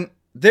 When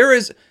there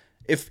is,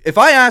 if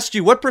I asked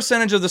you what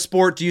percentage of the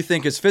sport do you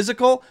think is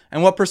physical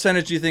and what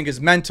percentage do you think is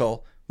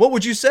mental, what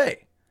would you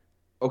say?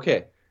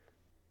 Okay.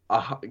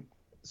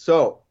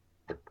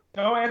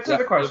 No, answer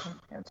the question.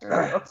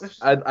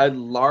 A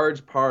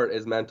large part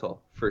is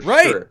mental, for sure.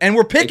 Right, and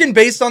we're picking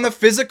based on the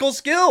physical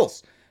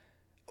skills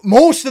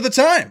most of the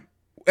time.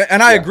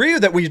 And I agree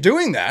that we're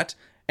doing that,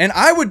 and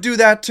I would do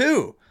that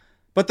too.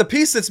 But the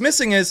piece that's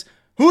missing is,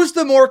 who's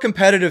the more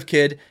competitive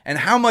kid, and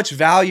how much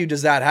value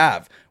does that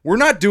have? We're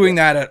not doing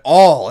that at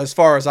all, as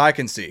far as I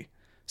can see.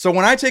 So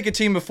when I take a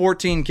team of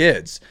 14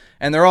 kids,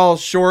 and they're all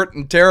short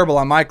and terrible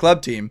on my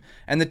club team,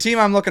 and the team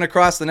I'm looking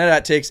across the net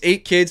at takes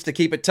 8 kids to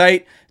keep it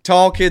tight,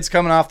 tall kids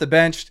coming off the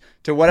bench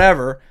to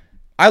whatever,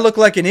 I look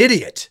like an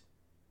idiot.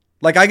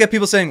 Like, I get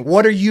people saying,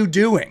 what are you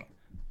doing?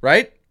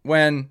 Right?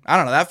 When, I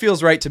don't know, that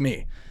feels right to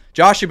me.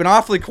 Josh, you've been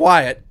awfully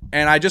quiet,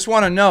 and I just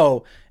want to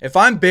know, if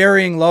I'm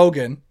burying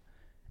Logan,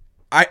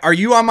 are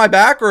you on my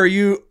back, or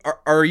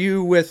are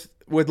you with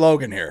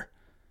Logan here?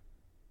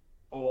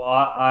 Well,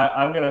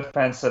 I'm going to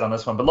fence it on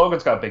this one, but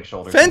Logan's got big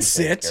shoulders. Fence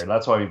it?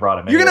 That's why we brought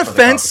him in. You're going to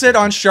fence it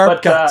on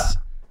Sharp Cuts.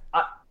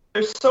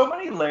 There's so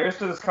many layers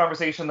to this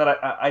conversation that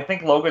I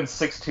think Logan's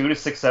 6'2" to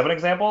 6'7"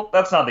 example,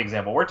 that's not the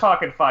example. We're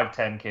talking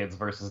 5'10" kids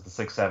versus the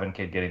 6'7"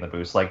 kid getting the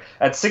boost. Like,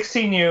 at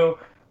 16U,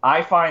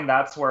 I find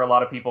that's where a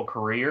lot of people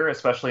career,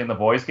 especially in the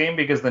boys game,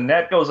 because the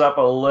net goes up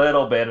a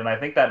little bit, and I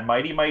think that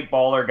mighty might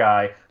baller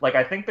guy, like,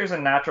 I think there's a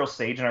natural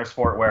stage in our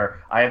sport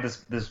where I have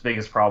this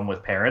biggest problem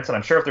with parents, and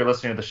I'm sure if they're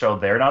listening to the show,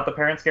 they're not the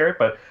parents, Garrett,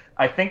 but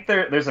I think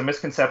there's a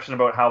misconception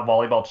about how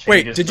volleyball changes.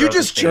 Wait, did you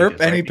just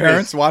chirp any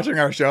parents watching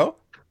our show?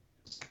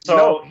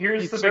 So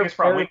here's the biggest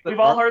problem. We've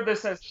all heard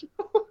this as,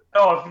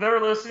 if they're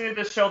listening to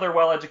this show, they're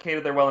well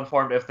educated, they're well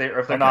informed. If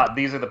they're not,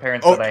 these are the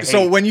parents that I hate.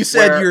 So when you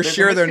said you're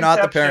sure they're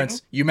not the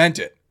parents, you meant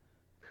it.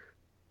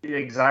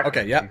 Exactly.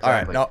 Okay, yeah, exactly. All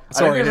right. No,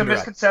 sorry, I think there's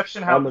a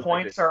misconception how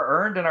points are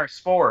earned in our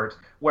sport,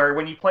 where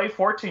when you play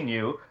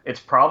 14U,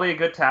 it's probably a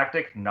good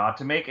tactic not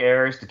to make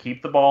errors, to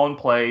keep the ball in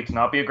play, to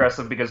not be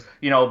aggressive, because,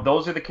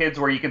 those are the kids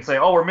where you can say,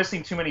 we're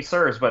missing too many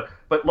serves. But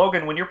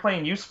Logan, when you're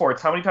playing U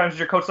Sports, how many times does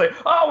your coach say,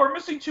 we're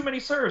missing too many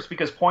serves?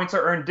 Because points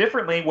are earned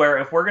differently, where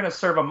if we're going to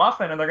serve a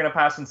muffin and they're going to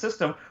pass in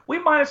system, we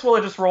might as well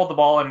have just rolled the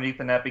ball underneath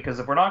the net, because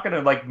if we're not going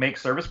to, make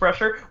service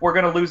pressure, we're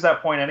going to lose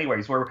that point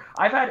anyways. Where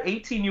I've had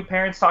 18U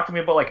parents talk to me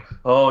about,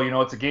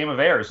 it's a game of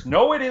errors.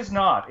 No, it is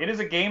not. It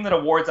is a game that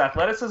awards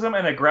athleticism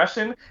and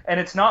aggression, and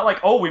it's not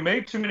like, we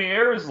made too many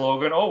errors,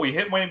 Logan. We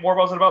hit more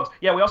balls than bounds.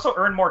 Yeah, we also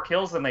earned more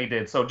kills than they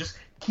did. So just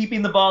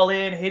keeping the ball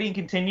in, hitting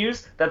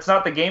continues. That's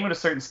not the game at a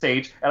certain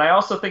stage. And I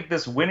also think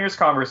this winners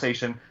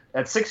conversation,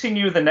 at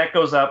 16U, the net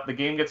goes up, the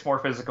game gets more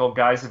physical,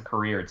 guys have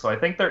careered. So I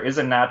think there is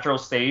a natural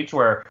stage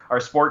where our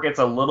sport gets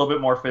a little bit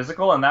more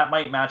physical, and that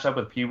might match up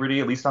with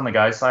puberty, at least on the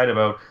guys' side,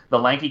 about the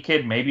lanky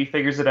kid maybe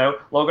figures it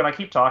out. Logan, I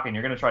keep talking.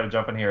 You're going to try to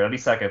jump in here any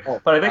second.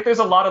 But I think there's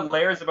a lot of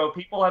layers about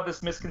people have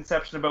this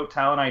misconception about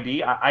talent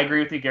ID. I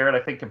agree with you, Garrett. I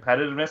think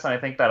competitiveness, and I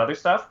think that other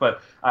stuff.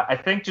 But I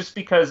think just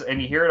because,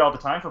 and you hear it all the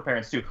time from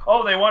parents too,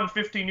 they won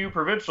 15U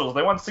provincials,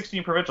 they won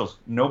 16U provincials.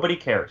 Nobody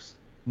cares.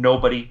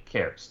 Nobody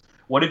cares.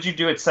 What did you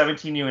do at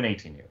 17U and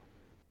 18U?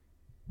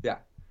 Yeah.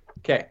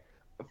 Okay.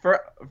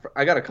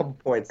 I got a couple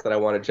points that I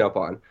want to jump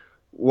on.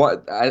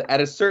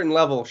 At a certain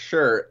level,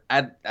 sure.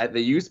 At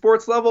the U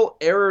Sports level,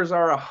 errors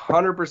are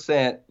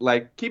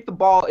 100%. Keep the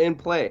ball in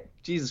play.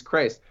 Jesus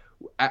Christ.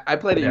 I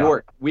played at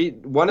York.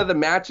 One of the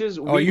matches.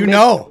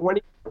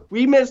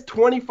 We missed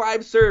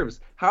 25 serves.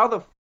 How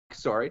the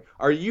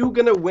are you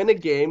gonna win a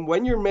game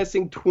when you're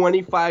missing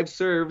 25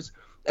 serves?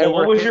 And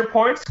what was your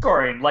point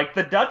scoring?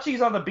 The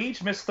Dutchies on the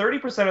beach miss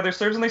 30% of their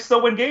serves, and they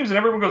still win games. And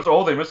everyone goes,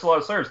 they missed a lot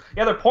of serves.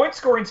 Yeah, their point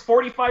scoring's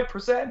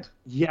 45%.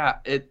 Yeah,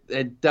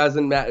 it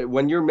doesn't matter.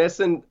 When you're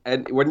missing,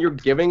 and when you're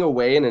giving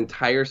away an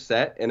entire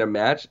set in a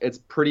match, it's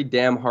pretty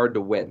damn hard to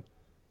win.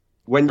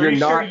 When Pretty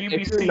you're sure not,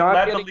 UBC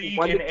led the league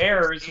in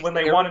errors when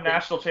they won a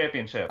national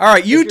championship. All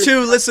right, you two,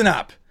 listen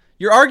up.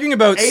 You're arguing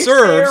about serves.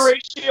 Ace-to-air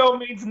ratio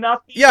means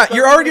nothing. Yeah,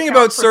 you're arguing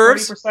about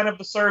serves. 30% of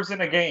the serves in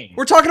a game.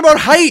 We're talking about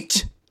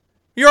height.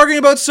 You're arguing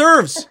about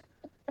serves.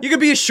 You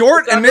could be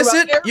short and miss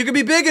it. You could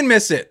be big and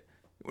miss it.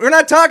 We're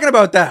not talking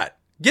about that.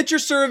 Get your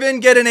serve in,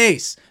 get an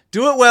ace.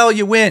 Do it well,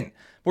 you win.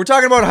 We're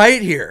talking about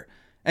height here.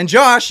 And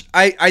Josh,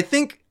 I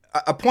think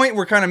a point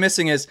we're kind of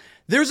missing is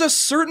there's a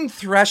certain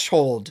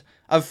threshold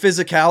of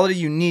physicality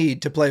you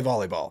need to play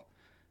volleyball.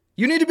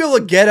 You need to be able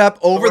to get up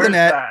over the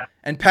net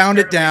and pound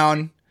it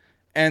down.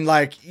 And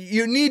like,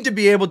 you need to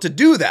be able to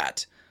do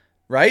that,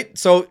 right?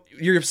 So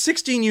your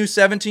 16U,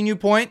 17U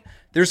point,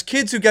 there's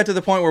kids who get to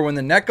the point where when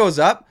the net goes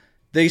up,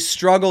 they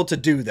struggle to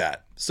do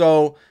that.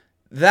 So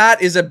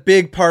that is a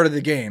big part of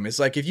the game. It's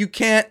like, if you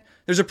can't,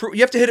 you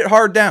have to hit it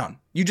hard down.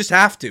 You just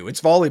have to.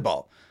 It's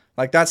volleyball.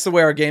 Like, that's the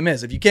way our game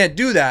is. If you can't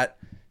do that,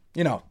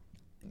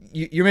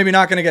 you're maybe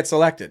not going to get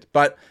selected.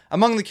 But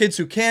among the kids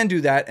who can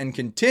do that and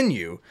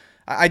continue,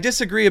 I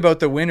disagree about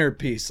the winner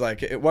piece. Like,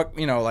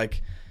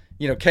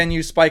 can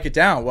you spike it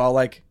down? Well,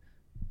 like,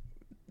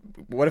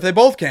 what if they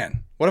both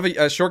can? What if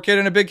a short kid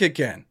and a big kid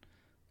can?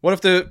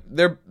 What if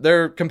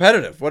they're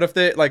competitive? What if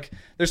they, like,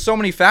 there's so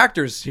many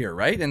factors here,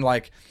 right? And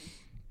like,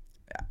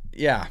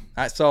 yeah.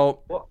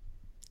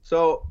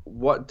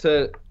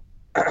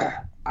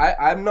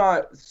 I'm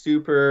not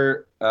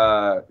super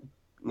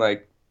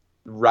like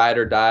ride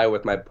or die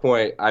with my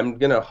point. I'm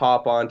gonna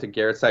hop on to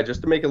Garrett's side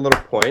just to make a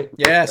little point.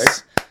 Yes.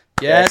 Right?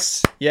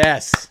 Yes.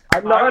 I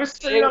was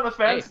sitting on the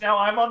fence. Now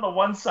I'm on the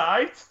one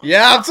side.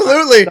 Yeah,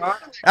 absolutely.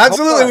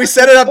 Absolutely. We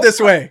set it up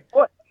this way.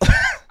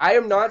 I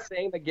am not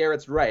saying that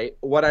Garrett's right.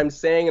 What I'm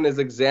saying in his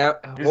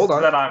example,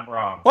 that I'm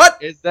wrong. What?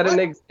 Is that an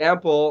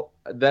example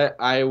that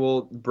I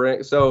will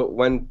bring? So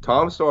when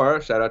Tom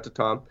Sora, shout out to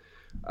Tom.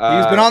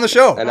 He's been on the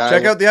show.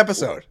 Check out the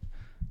episode.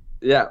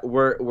 Yeah,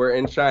 we're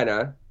in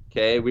China.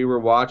 Okay, we were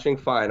watching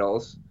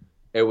finals.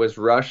 It was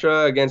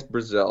Russia against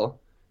Brazil.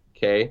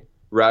 Okay,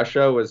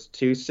 Russia was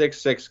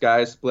 2-6-6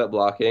 guys split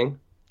blocking.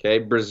 Okay,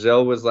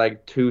 Brazil was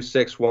like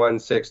 2-6-1,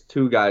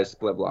 6-2 guys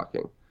split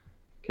blocking.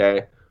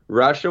 Okay.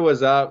 Russia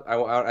was up,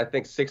 I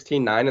think,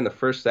 16-9 in the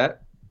first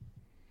set.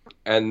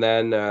 And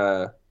then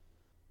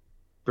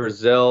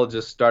Brazil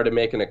just started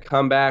making a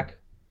comeback.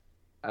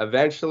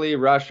 Eventually,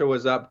 Russia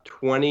was up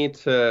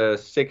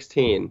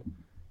 20-16.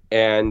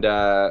 And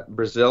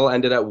Brazil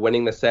ended up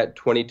winning the set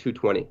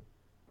 22-20.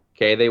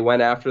 Okay, they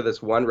went after this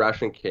one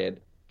Russian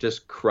kid,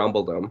 just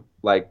crumbled him.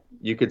 Like,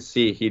 you could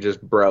see he just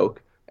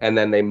broke. And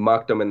then they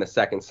mucked him in the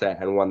second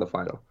set and won the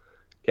final.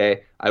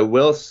 Okay, I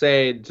will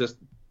say just...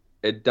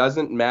 it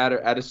doesn't matter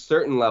at a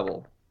certain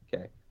level.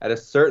 Okay. At a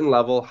certain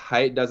level,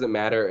 height doesn't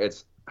matter.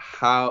 It's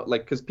how,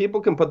 like, because people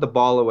can put the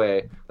ball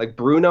away. Like,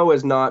 Bruno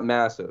is not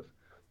massive.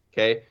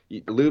 Okay.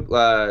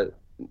 Lupo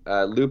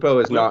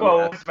is not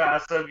massive. Lupo is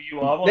massive. You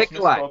almost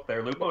misspoke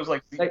there. Lupo is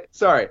like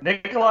sorry.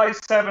 Nikolai's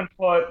 7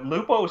 foot.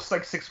 Lupo is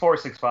like 6'4",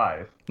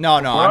 6'5". No,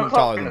 I'm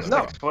taller than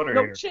Lupo.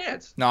 No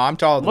chance. No, I'm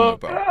taller than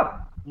Lupo.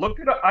 Look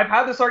it up. I've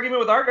had this argument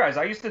with our guys.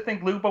 I used to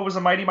think Lupo was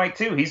a Mighty Mike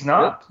too. He's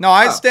not. No,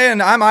 I'm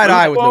eye to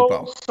eye with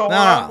Lupo.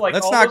 No, like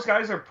those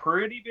guys are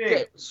pretty big.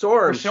 Okay,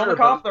 Soren,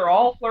 Shilnikov, they're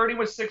all flirting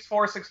with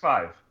 6'4",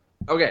 6'5".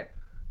 Okay.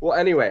 Well,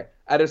 anyway,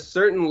 at a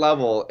certain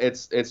level,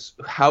 it's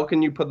how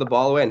can you put the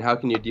ball away and how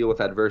can you deal with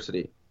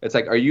adversity? It's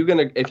like,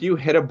 if you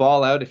hit a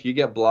ball out, if you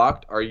get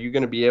blocked, are you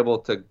gonna be able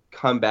to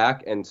come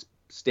back and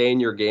stay in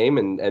your game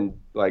and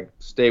like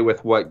stay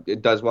with what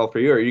it does well for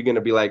you? Or are you gonna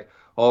be like,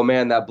 oh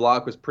man, that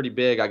block was pretty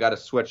big, I got to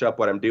switch up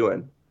what I'm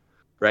doing,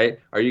 right?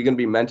 Are you going to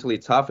be mentally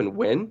tough and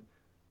win?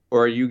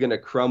 Or are you going to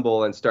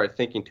crumble and start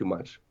thinking too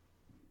much?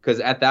 Because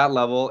at that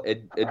level,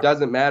 it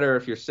doesn't matter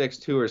if you're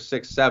 6'2" or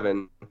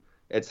 6'7".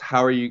 It's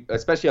how are you,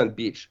 especially on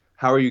beach,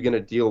 how are you going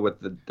to deal with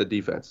the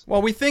defense?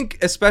 Well, we think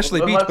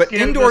especially beach, but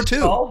indoor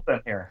too.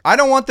 I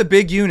don't want the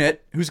big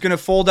unit who's going to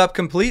fold up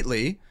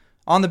completely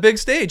on the big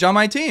stage on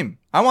my team.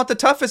 I want the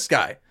toughest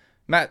guy.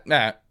 Matt,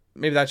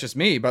 maybe that's just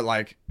me, but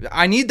like,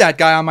 I need that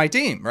guy on my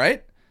team,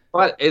 right?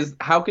 But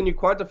how can you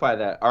quantify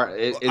that?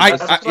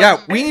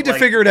 We need to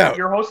figure it out.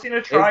 You're hosting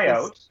a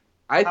tryout.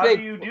 How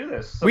do you do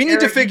this? So we need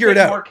to figure it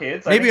out. More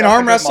kids. Maybe an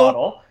arm wrestle.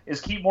 Model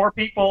is keep more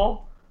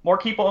people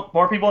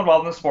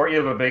involved in the sport. You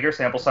have a bigger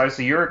sample size.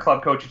 So you're a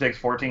club coach who takes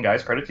 14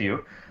 guys. Credit to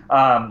you.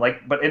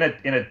 But in a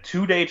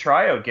 2-day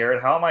tryout,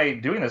 Garrett, how am I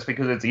doing this?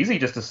 Because it's easy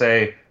just to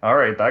say, all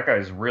right, that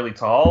guy's really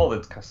tall,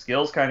 the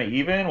skill's kind of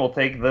even. We'll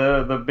take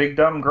the big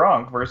dumb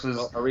Gronk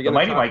versus the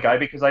Mighty Mike guy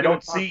because I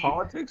don't see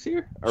politics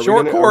here.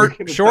 Short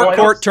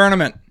court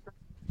tournament.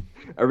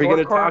 Are we going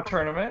to talk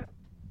tournament?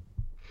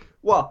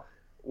 Well,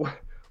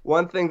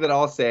 one thing that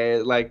I'll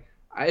say, like,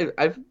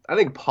 I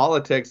think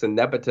politics and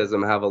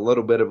nepotism have a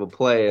little bit of a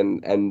play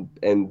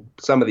in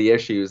some of the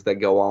issues that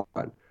go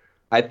on.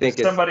 I think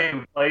it's somebody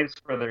who plays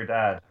for their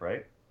dad,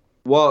 right?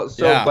 Well,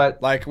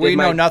 but like we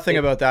know nothing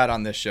about that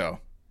on this show.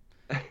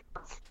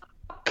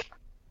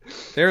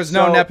 There's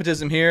no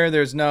nepotism here.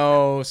 There's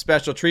no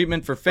special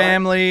treatment for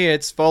family.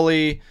 It's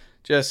fully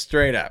just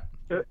straight up.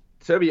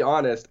 To be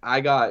honest,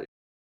 I got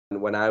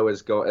when I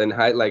was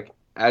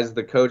as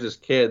the coach's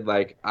kid,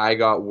 like I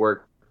got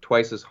worked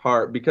twice as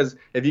hard because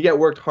if you get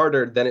worked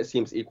harder, then it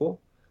seems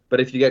equal. But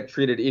if you get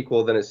treated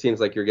equal, then it seems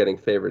like you're getting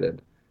favorited,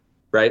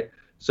 right?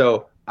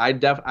 So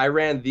I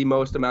ran the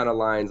most amount of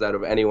lines out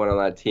of anyone on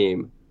that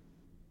team,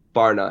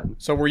 bar none.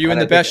 So were you in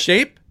the best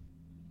shape?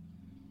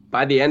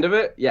 By the end of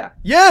it, yeah.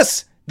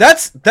 Yes,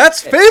 that's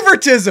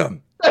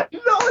favoritism. No,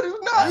 it is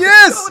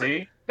Yes!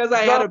 See? Because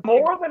I had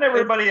more than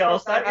everybody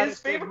else. I That had is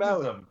a big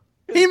mouth. favoritism.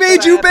 He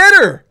made you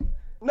better.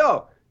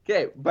 No.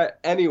 Okay, but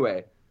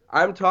anyway,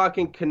 I'm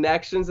talking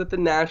connections at the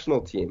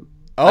national team.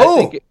 Oh.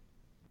 I think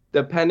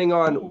depending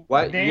on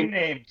what Name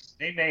names.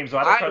 So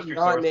I don't trust your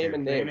source here.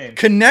 naming names.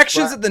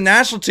 Connections But- at the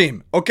national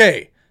team.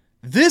 Okay.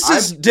 This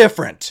is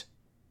different.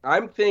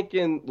 I'm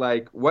thinking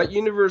like what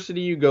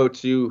university you go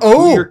to,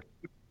 Oh.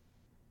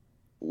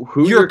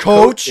 who Your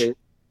coach? is,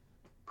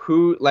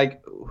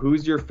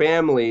 who's your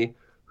family,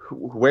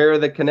 where are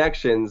the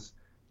connections?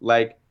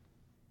 Like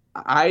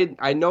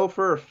I know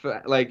for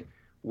a like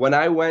when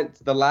I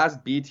went the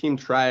last B team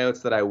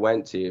tryouts that I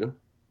went to,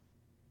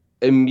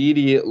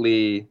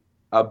 immediately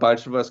a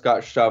bunch of us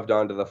got shoved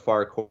onto the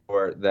far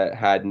court that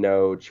had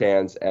no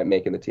chance at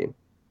making the team.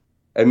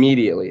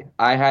 Immediately.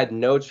 I had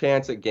no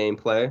chance at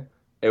gameplay.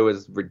 It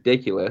was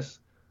ridiculous.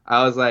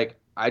 I was like,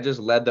 I just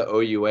led the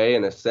OUA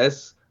in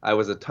assists. I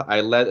led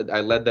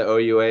the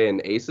OUA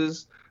in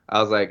aces.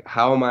 I was like,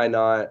 how am I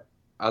not?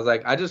 I was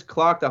like, I just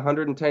clocked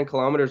 110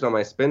 kilometers on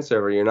my spin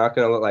server. You're not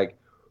going to look like.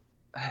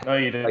 No,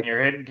 you didn't. Like,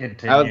 Your hit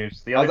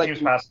continues. The other team's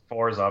passing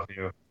fours off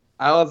you.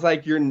 I was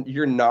like,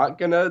 you're not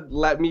gonna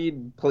let me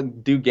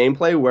do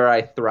gameplay where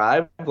I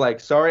thrive. Like,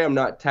 sorry, I'm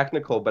not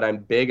technical, but I'm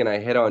big and I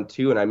hit on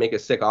two and I make a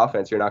sick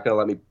offense. You're not gonna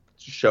let me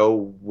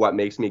show what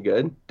makes me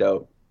good.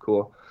 Dope,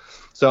 cool.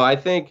 So I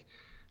think,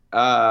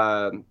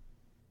 I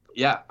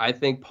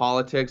think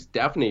politics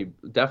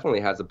definitely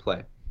has a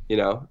play. You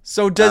know.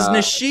 So does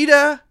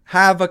Nishida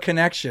have a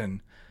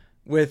connection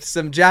with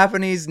some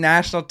Japanese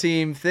national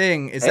team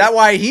thing? Is that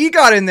why he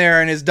got in there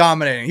and is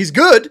dominating? He's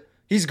good.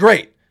 He's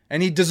great.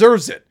 And he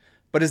deserves it.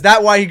 But is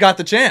that why he got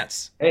the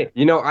chance? Hey,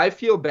 I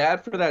feel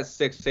bad for that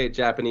 6'8"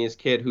 Japanese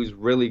kid who's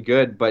really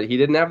good, but he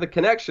didn't have the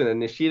connection,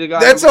 and Nishida got.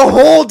 That's a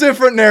whole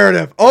different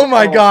narrative. Oh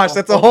my gosh,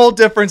 that's a whole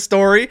different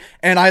story.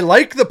 And I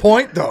like the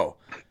point though,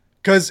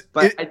 because.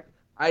 But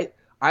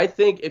I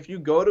think if you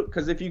go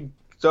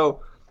to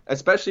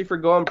especially for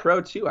going pro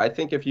too, I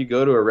think if you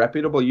go to a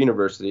reputable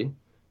university,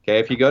 okay,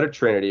 if you go to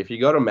Trinity, if you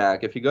go to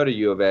Mac, if you go to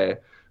U of A,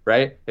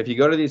 right, if you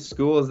go to these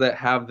schools that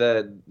have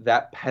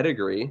that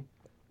pedigree.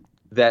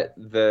 That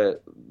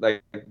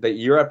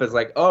Europe is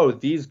like, oh,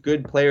 these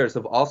good players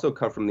have also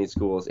come from these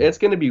schools. It's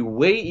going to be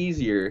way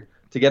easier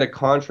to get a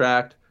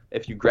contract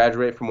if you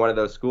graduate from one of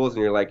those schools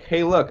and you're like,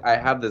 hey, look, I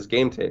have this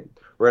game tape.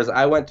 Whereas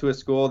I went to a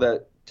school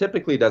that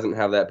typically doesn't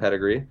have that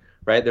pedigree,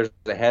 right? There's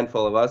a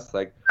handful of us.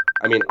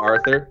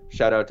 Arthur,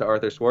 shout out to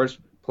Arthur Schwartz,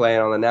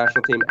 playing on the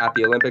national team at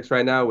the Olympics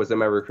right now, was in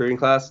my recruiting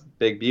class.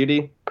 Big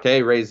beauty.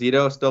 Okay, Ray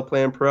Zito still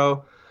playing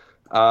pro.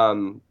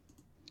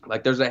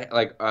 There's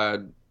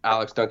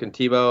Alex Duncan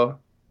Tebow.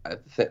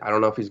 I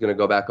don't know if he's going to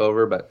go back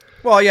over, but.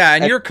 Well, yeah,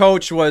 and your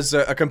coach was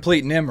a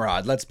complete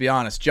Nimrod, let's be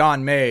honest.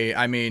 John May,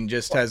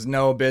 just has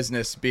no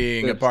business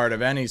being a part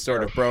of any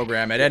sort of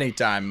program at any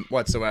time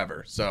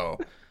whatsoever. So,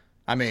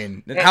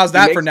 how's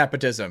that for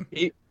nepotism?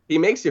 He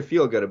makes you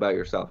feel good about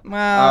yourself.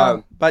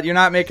 Well, but you're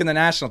not making the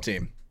national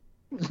team.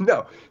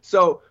 No.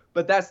 So,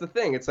 but that's the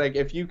thing. It's like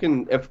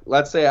if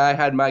let's say I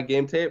had my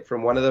game tape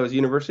from one of those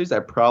universities, I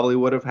probably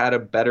would have had a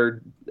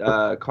better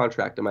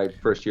contract in my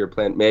first year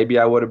playing. Maybe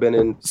I would have been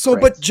in. So,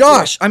 France. But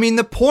Josh,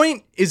 the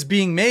point is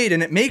being made,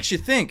 and it makes you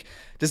think.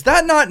 Does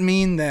that not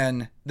mean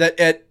then that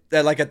at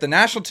the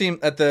national team,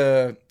 at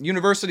the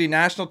university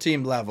national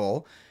team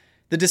level,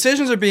 the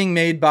decisions are being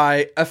made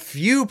by a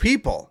few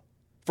people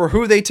for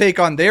who they take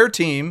on their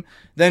team,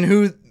 then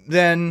who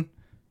then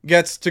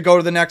gets to go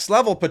to the next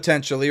level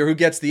potentially, or who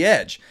gets the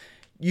edge?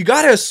 You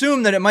got to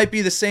assume that it might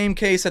be the same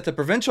case at the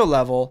provincial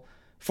level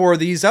for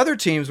these other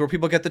teams where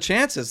people get the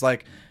chances.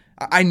 Like,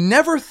 I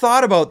never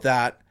thought about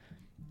that,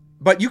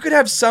 but you could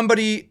have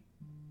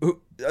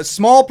a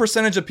small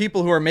percentage of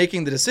people who are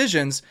making the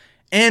decisions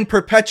and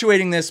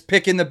perpetuating this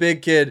picking the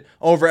big kid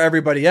over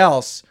everybody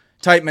else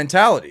type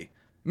mentality.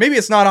 Maybe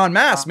it's not en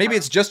masse. Maybe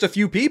it's just a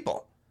few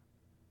people.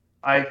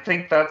 I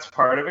think that's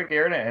part of it,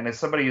 Garrett. And as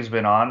somebody who's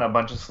been on a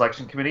bunch of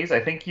selection committees, I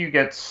think you're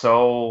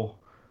so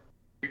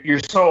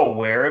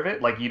aware of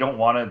it. Like, you don't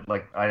want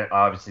to, I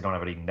obviously don't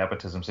have any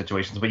nepotism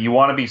situations, but you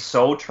want to be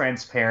so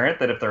transparent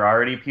that if there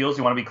are any appeals,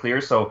 you want to be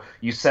clear. So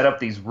you set up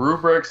these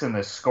rubrics and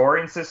this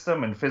scoring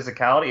system and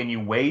physicality, and you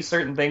weigh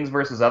certain things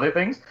versus other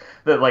things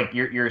that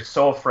you're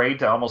so afraid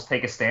to almost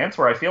take a stance,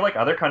 where I feel like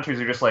other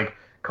countries are just like,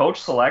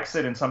 coach selects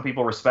it and some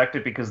people respect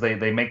it because they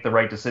make the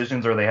right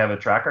decisions or they have a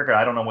track record.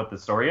 I don't know what the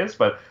story is,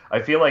 but I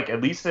feel like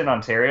at least in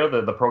Ontario,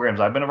 the programs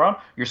I've been around,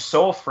 you're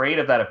so afraid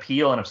of that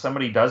appeal. And if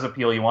somebody does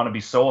appeal, you want to be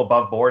so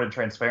above board and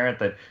transparent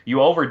that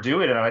you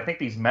overdo it. And I think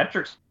these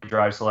metrics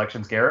drive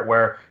selections, Garrett,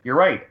 where you're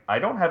right. I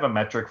don't have a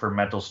metric for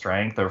mental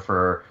strength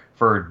or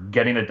for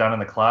getting it done in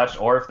the clutch,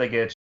 or if they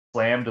get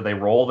slammed, do they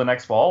roll the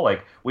next ball?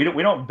 We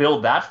don't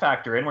build that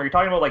factor in, where you're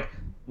talking about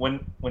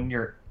when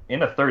you're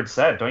in a third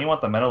set, don't you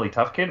want the mentally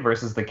tough kid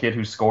versus the kid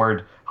who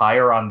scored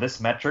higher on this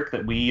metric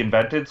that we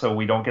invented so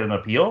we don't get an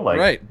appeal?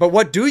 Right. But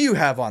what do you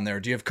have on there?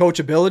 Do you have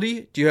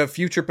coachability? Do you have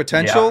future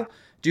potential? Yeah.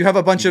 Do you have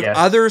a bunch of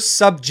other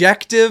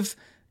subjective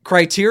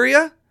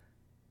criteria?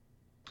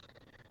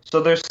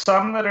 So there's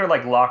some that are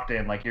like locked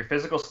in, like your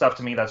physical stuff.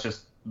 To me, that's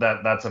just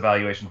that's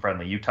evaluation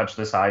friendly. You touch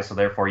this high, so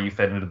therefore you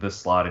fit into this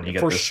slot and you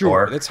get For this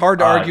sure. score. It's hard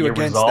to argue Your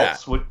against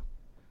results that.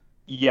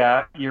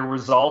 Yeah, your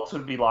results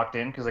would be locked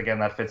in because again,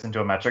 that fits into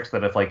a metrics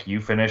that if like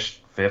you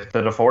finished 5th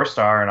at a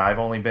 4-star and I've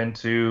only been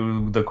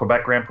to the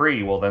Quebec Grand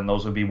Prix, well then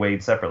those would be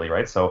weighed separately,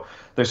 right? So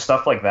there's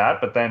stuff like that,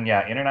 but then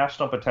yeah,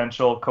 international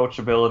potential,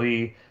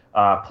 coachability,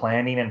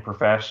 planning, and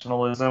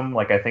professionalism.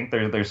 Like I think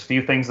there's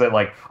few things that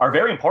like are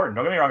very important.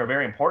 Don't get me wrong, are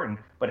very important.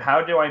 But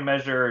how do I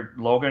measure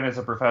Logan as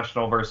a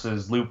professional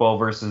versus Lupo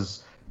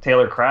versus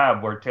Taylor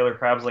Crabb, where Taylor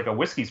Crabb's like a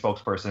whiskey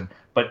spokesperson,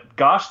 but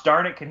gosh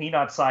darn it, can he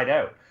not side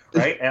out?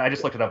 Right, and I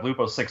just looked it up.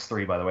 Lupo's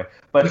 6'3", by the way.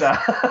 But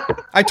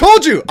I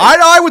told you, eye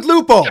to eye with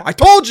Lupo. I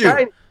told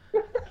you.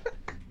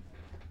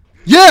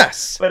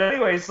 Yes. But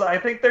anyways, I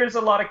think there's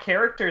a lot of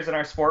characters in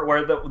our sport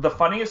where the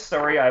funniest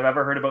story I've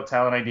ever heard about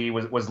Talent ID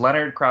was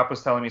Leonard Kropp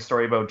was telling me a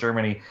story about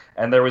Germany,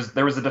 and there was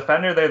a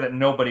defender there that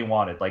nobody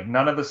wanted. Like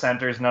none of the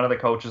centers, none of the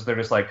coaches. They're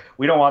just like,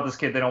 we don't want this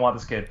kid. They don't want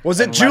this kid. Was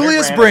it and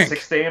Julius ran Brink?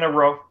 6th day in a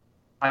row.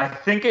 I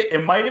think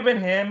it might have been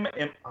him.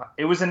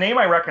 It was a name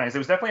I recognized. It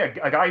was definitely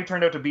a guy who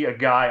turned out to be a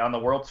guy on the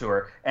World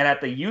Tour. And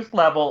at the youth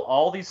level,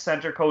 all these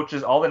center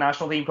coaches, all the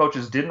national team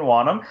coaches didn't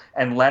want him.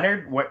 And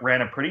Leonard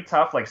ran a pretty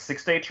tough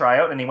 6-day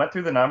tryout, and he went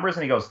through the numbers,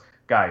 and he goes,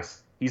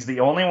 guys, he's the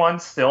only one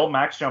still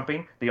max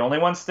jumping, the only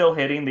one still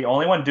hitting, the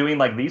only one doing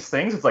these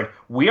things. It's like,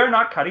 we are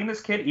not cutting this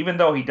kid, even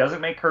though he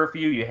doesn't make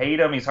curfew. You hate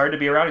him. He's hard to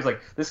be around. He's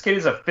like, this kid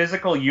is a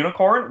physical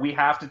unicorn. We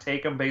have to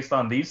take him based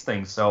on these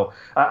things. So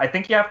I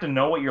think you have to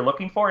know what you're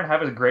looking for and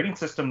have a grading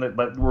system that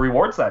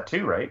rewards that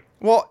too, right?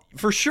 Well,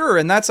 for sure,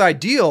 and that's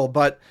ideal,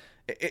 but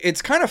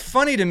it's kind of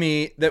funny to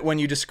me that when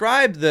you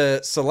describe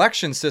the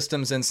selection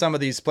systems in some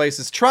of these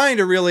places, trying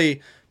to really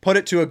put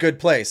it to a good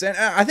place. And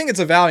I think it's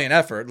a valiant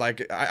effort.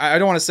 Like, I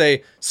don't want to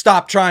say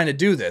stop trying to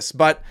do this,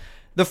 but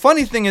the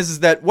funny thing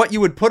is that what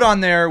you would put on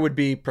there would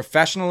be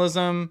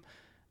professionalism,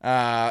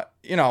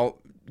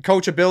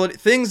 coachability,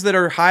 things that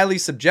are highly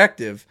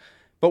subjective.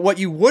 But what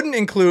you wouldn't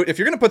include, if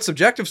you're going to put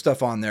subjective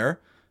stuff on there,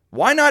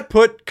 why not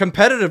put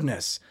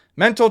competitiveness,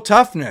 mental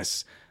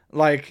toughness,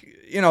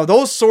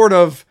 those sort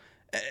of,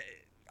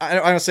 I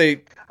don't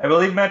say, I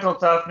believe mental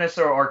toughness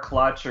or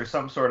clutch or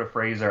some sort of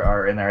phrase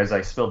are in there as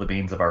I spill the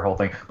beans of our whole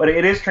thing. But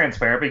it is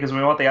transparent because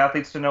we want the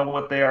athletes to know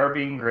what they are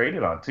being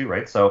graded on too,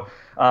 right? So,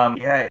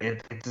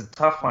 it's a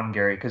tough one,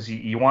 Gary, because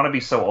you want to be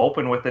so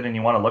open with it and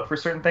you want to look for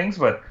certain things.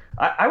 But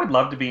I would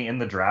love to be in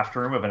the draft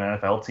room of an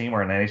NFL team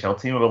or an NHL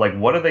team about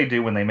what do they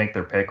do when they make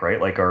their pick, right?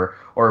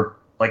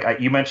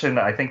 You mentioned,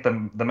 I think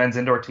the men's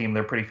indoor team,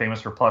 they're pretty famous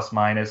for plus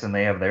minus and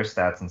they have their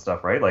stats and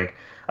stuff, right?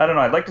 I don't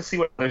know. I'd like to see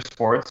what other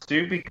sports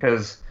do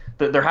because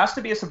there has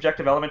to be a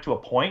subjective element to a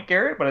point,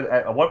 Garrett, but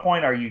at what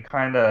point are you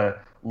kind of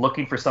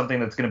looking for something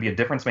that's going to be a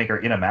difference maker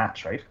in a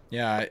match, right?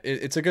 Yeah,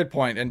 it's a good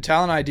point. And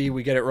Talent ID,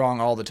 we get it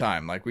wrong all the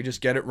time. We just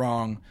get it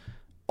wrong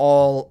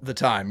all the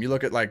time. You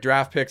look at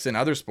draft picks in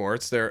other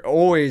sports, they're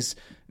always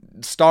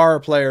star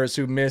players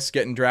who miss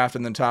getting drafted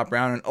in the top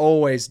round and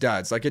always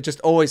duds. It just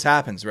always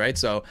happens, right?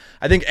 So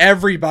I think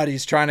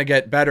everybody's trying to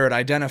get better at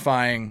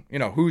identifying,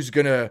 who's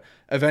going to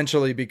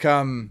eventually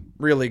become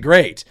really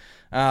great.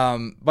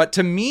 But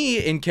to me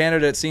in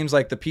Canada, it seems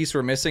like the piece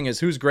we're missing is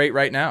who's great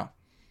right now.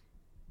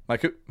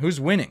 Who's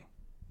winning?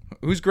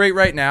 Who's great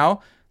right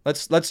now?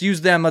 Let's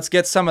use them. Let's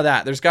get some of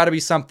that. There's got to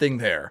be something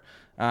there.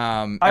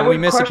 I would we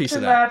miss a piece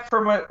of that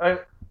from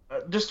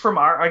just from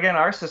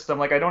our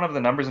system. I don't have the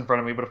numbers in front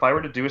of me, but if I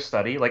were to do a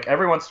study,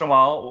 every once in a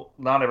while,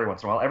 not every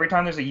once in a while, every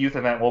time there's a youth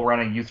event, we'll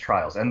run a youth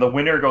trials, and the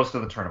winner goes to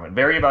the tournament.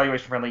 Very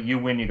evaluation friendly. You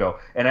win, you go.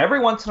 And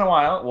every once in a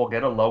while, we'll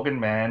get a Logan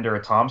Mend or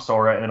a Tom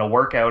Sora, and it'll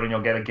work out, and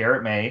you'll get a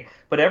Garrett May.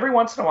 But every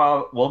once in a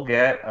while, we'll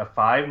get a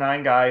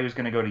 5'9" guy who's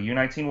going to go to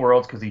U19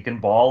 Worlds because he can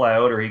ball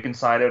out, or he can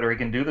side out, or he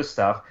can do this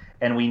stuff,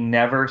 and we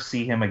never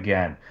see him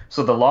again.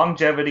 So the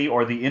longevity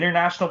or the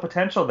international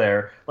potential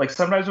there,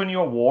 sometimes when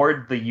you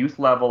award the youth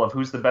level of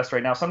who's the best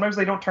right now, sometimes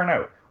they don't turn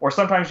out. Or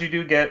sometimes you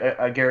do get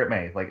a Garrett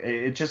May.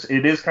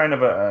 It is kind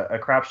of a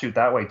crapshoot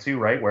that way too,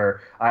 right?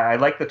 Where I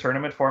like the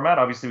tournament format.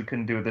 Obviously, we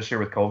couldn't do it this year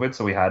with COVID,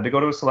 so we had to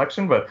go to a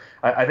selection. But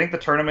I think the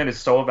tournament is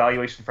so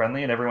evaluation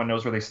friendly and everyone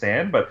knows where they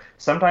stand. But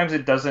sometimes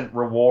it doesn't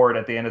reward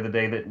at the end of the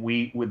day that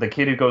the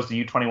kid who goes to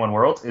U21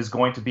 Worlds is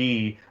going to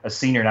be a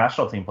senior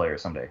national team player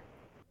someday.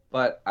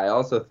 But I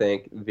also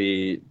think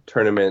the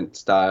tournament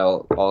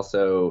style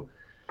also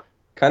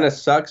kind of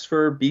sucks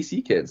for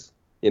BC kids.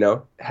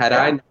 Had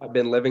I not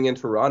been living in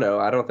Toronto,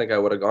 I don't think I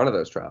would have gone to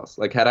those trials.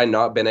 Had I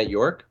not been at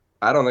York,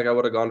 I don't think I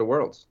would have gone to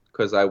Worlds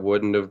because I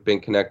wouldn't have been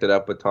connected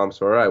up with Tom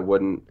Sora. I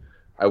wouldn't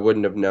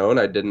have known.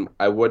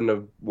 I wouldn't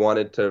have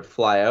wanted to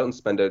fly out and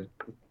spend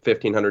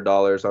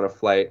 $1,500 on a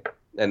flight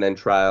and then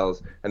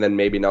trials and then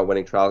maybe not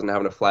winning trials and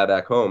having to fly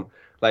back home.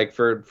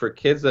 For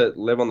kids that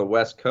live on the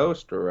West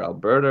Coast or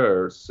Alberta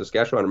or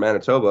Saskatchewan or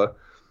Manitoba,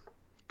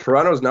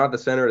 Toronto's not the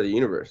center of the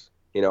universe.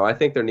 I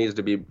think there needs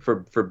to be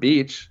for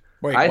beach.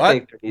 Wait, I what?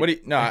 think What do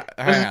you? No,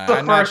 This hang is on. the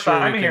I'm not first sure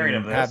time we I'm hearing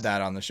can of this. have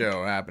that on the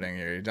show happening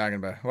here. You're talking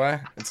about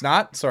what? It's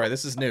not. Sorry,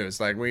 this is news.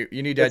 Like you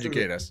need to This is-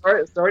 educate us.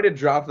 Sorry to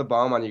drop the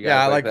bomb on you guys.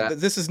 Yeah, like like that.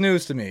 this is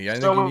news to me. I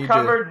think So you we've need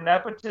covered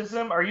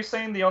nepotism. Are you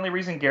saying the only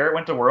reason Garrett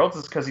went to Worlds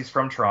is because he's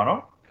from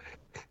Toronto?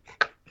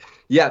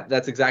 Yeah,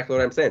 that's exactly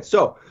what I'm saying.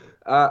 So,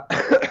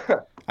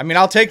 I mean,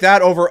 I'll take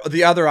that over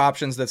the other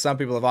options that some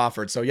people have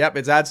offered. So, yep,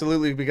 it's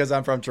absolutely because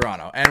I'm from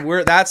Toronto, and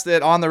that's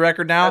it on the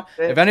record now. That's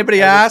it. If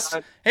anybody Every asks,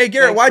 time. "Hey,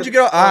 Garrett, Thanks why'd for you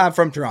go?" the- I'm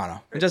from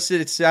Toronto. I'm just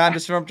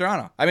from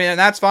Toronto. I mean, and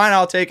that's fine.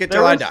 I'll take it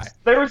till I die.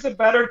 There was a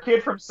better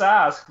kid from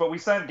Sask, but we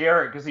sent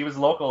Garrett because he was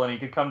local and he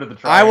could come to the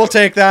trial. I will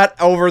take that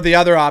over the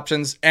other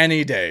options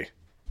any day.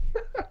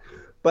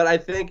 but I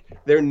think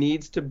there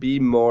needs to be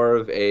more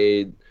of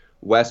a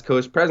West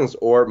Coast presence,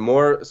 or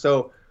more.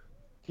 So,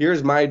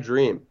 here's my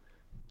dream: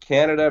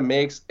 Canada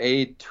makes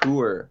a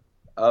tour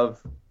of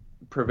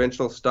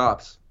provincial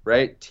stops.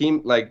 Right?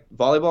 Team like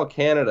Volleyball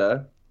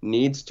Canada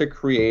needs to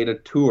create a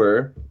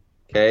tour,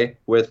 okay,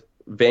 with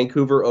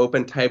Vancouver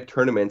Open type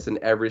tournaments in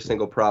every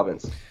single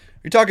province.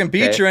 You're talking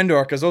beach Okay. or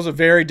indoor, because those are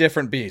very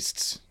different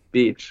beasts.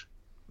 Beach.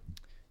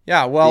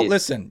 Yeah, well, Beach.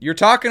 listen, you're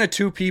talking to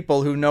two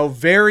people who know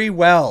very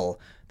well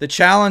the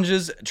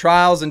challenges,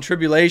 trials, and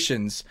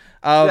tribulations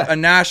of Yeah. a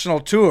national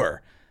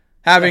tour,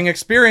 having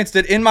experienced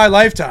it in my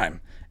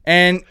lifetime.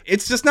 And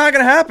it's just not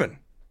going to happen.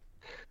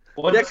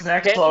 What's Yeah,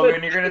 next, Canada-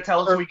 Logan? You're going to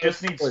tell us we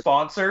just need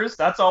sponsors?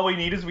 That's all we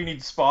need is we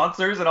need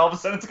sponsors, and all of a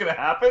sudden it's going to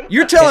happen?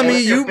 You're telling me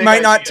What's your you big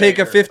might not idea take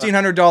a here?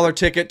 $1,500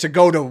 ticket to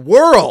go to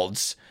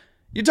Worlds?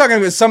 You're talking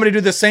about somebody do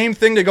the same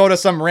thing to go to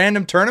some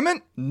random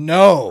tournament?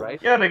 No. Right?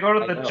 Yeah, they go to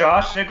I the know.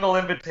 Josh Nickel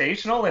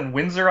Invitational in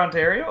Windsor,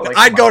 Ontario. Like,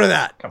 I'd come go on. to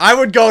that. Come on. I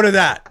would go to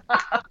that.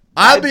 I'll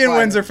I'd be in fly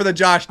Windsor it. for the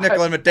Josh Nickel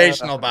I'd fly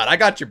Invitational, it. but I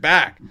got your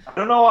back. I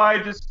don't know why I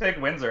just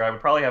picked Windsor. I would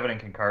probably have it in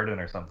Kincardine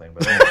or something.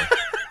 But anyway.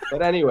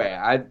 But anyway,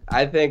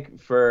 I think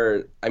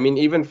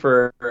even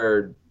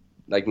for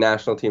like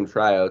national team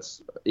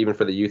tryouts, even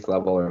for the youth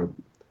level, or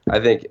I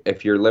think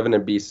if you're living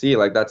in BC,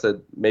 like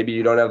maybe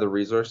you don't have the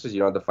resources, you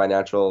don't have the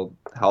financial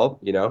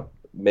help,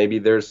 maybe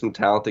there's some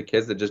talented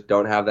kids that just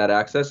don't have that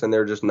access, and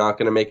they're just not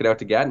going to make it out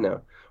to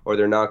Gatineau, or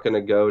they're not going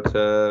to go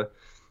to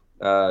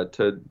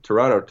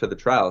Toronto to the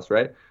trials,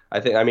 right?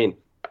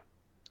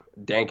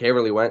 Dan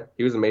Caverly went.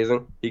 He was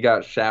amazing. He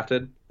got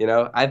shafted.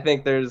 I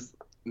think there's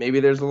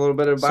a little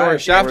bit of Sorry,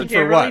 bias. shafted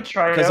Can't for really what?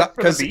 try it out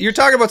for the Because beach. you're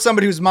talking about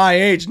somebody who's my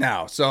age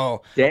now,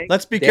 so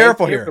let's be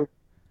careful here.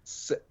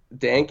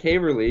 Dan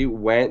Caverly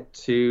went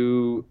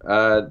to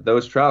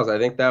those trials. I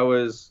think that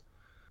was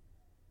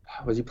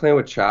he playing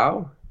with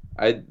Chow?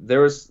 I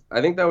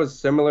think that was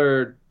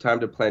similar time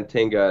to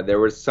Plantinga. There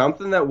was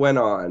something that went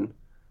on,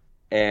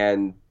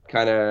 and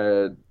kind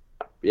of,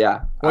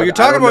 yeah. Well, you're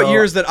talking about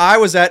years that I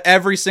was at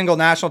every single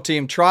national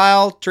team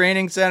trial,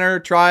 training center,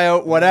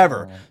 tryout,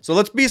 whatever. So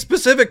let's be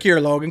specific here,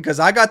 Logan, because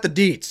I got the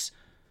deets.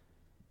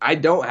 I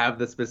don't have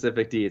the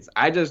specific deeds.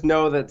 I just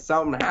know that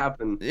something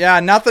happened Yeah,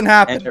 nothing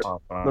happened.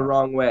 and the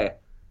wrong way.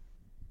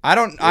 I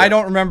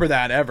don't remember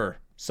that ever.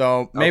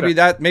 So maybe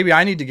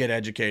I need to get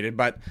educated.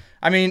 But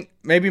I mean,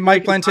 maybe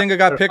Mike Plantinga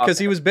got picked because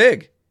he was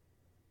big.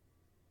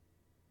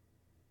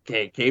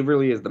 Okay,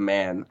 Caverly is the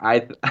man.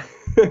 When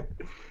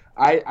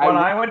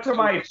I went to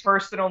my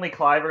first and only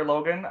Cliver,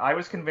 Logan, I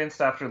was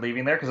convinced after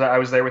leaving there, because I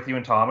was there with you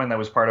and Tom, and that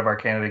was part of our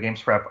Canada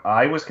Games prep.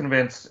 I was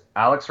convinced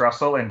Alex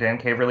Russell and Dan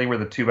Caverly were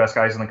the two best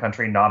guys in the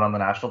country not on the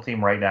national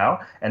team right now.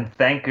 And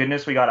thank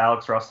goodness we got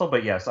Alex Russell.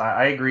 But yes,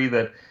 I agree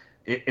that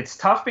it's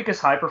tough because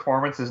high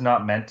performance is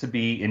not meant to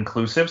be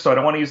inclusive. So I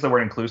don't want to use the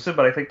word inclusive,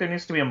 but I think there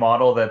needs to be a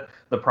model that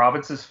the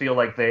provinces feel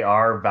like they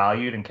are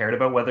valued and cared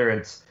about, whether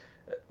it's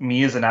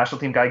me as a national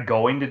team guy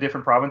going to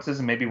different provinces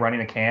and maybe running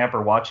a camp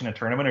or watching a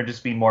tournament or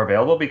just being more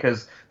available,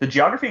 because the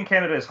geography in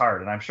Canada is hard.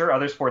 And I'm sure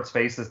other sports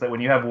face this, that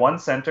when you have one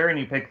center and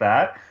you pick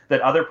that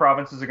other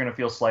provinces are going to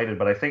feel slighted.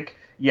 But I think,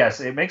 yes,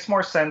 it makes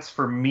more sense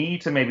for me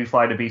to maybe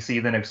fly to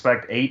BC than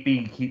expect 8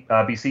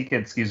 BC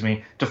kids,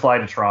 to fly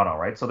to Toronto,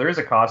 right? So there is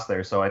a cost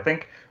there. So I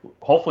think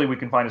hopefully we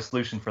can find a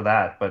solution for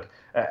that. But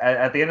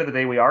at the end of the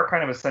day, we are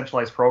kind of a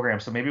centralized program.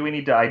 So maybe we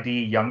need to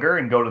ID younger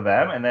and go to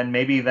them. And then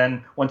maybe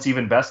once you've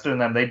invested in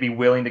them, they'd be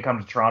willing to come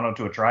to Toronto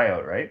to a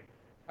tryout, right?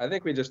 I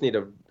think we just need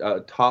a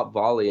top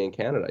volley in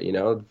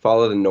Canada,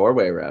 follow the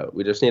Norway route.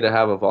 We just need to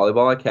have a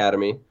volleyball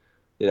academy,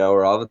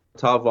 where all the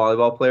top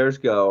volleyball players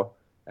go,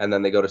 and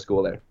then they go to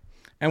school there.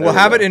 And we'll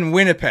have it in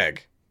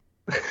Winnipeg.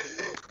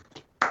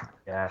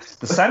 Yes,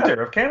 the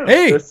center of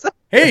Canada.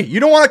 Hey, you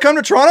don't want to come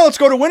to Toronto? Let's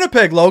go to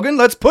Winnipeg, Logan.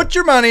 Let's put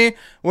your money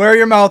where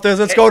your mouth is.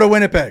 Let's go to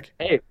Winnipeg.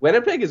 Hey,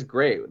 Winnipeg is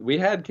great. We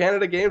had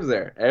Canada Games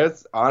there.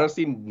 It's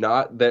honestly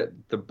not that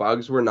the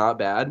bugs were not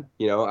bad.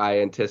 I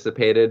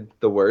anticipated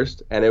the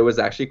worst, and it was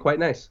actually quite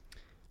nice.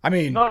 I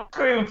mean, No, let's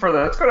go even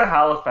further. Let's go to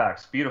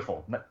Halifax.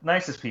 Beautiful.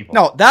 Nicest people.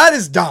 no, that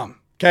is dumb.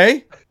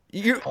 Okay?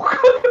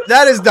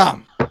 That is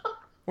dumb.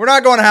 We're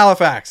not going to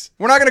Halifax.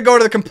 We're not going to go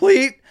to the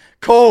complete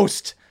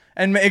coast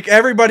and make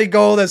everybody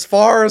go as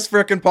far as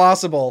frickin'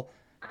 possible.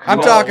 I'm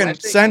No, talking I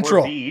think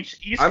central. we're beach.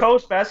 East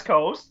Coast, West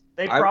Coast.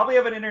 They probably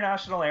have an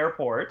international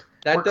airport.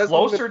 We're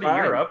closer to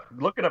Europe.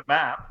 Look at a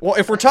map. Well,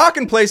 if we're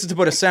talking places to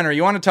put a center,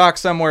 you want to talk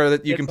somewhere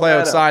that you can play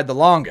outside the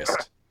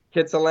longest.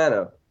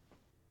 Kitsilano.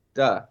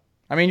 Duh.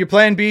 I mean, you're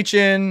playing beach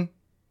in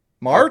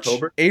March,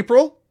 October?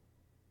 April?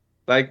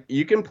 Like,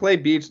 you can play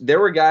beach. There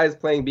were guys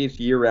playing beach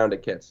year-round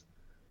at Kits.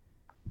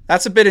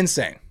 That's a bit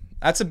insane.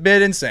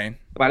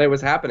 But it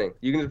was happening.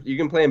 You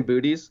can play in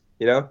booties,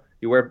 you know?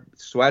 You wear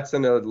sweats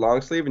and a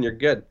long sleeve and you're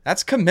good.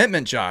 That's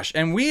commitment, Josh.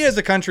 And we as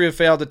a country have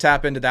failed to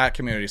tap into that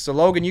community. So,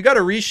 Logan, you got to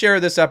reshare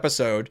this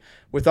episode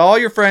with all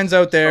your friends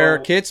out there,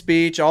 Kits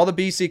Beach, all the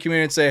BC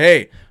community, and say,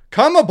 hey,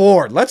 come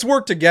aboard. Let's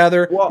work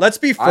together. Well, let's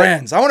be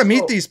friends. I want to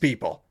meet these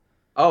people.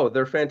 Oh,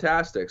 they're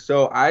fantastic.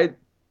 So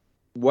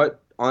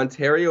what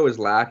Ontario is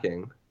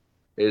lacking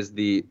is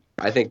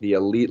I think the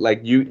elite,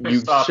 like you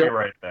stop you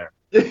right there.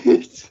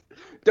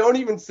 Don't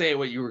even say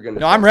what you were going to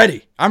say. No, I'm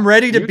ready. I'm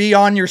ready to be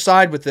on your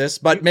side with this,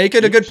 but make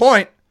it a good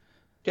point.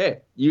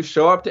 Okay. You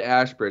show up to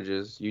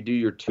Ashbridges, you do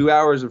your 2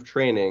 hours of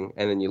training,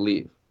 and then you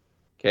leave.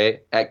 Okay.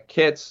 At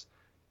Kits,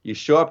 you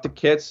show up to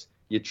Kits,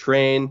 you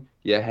train,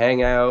 you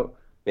hang out,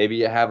 maybe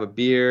you have a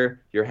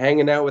beer, you're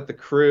hanging out with the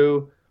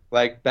crew.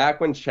 Like back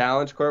when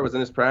Challenge Court was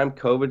in its prime,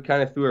 COVID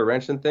kind of threw a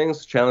wrench in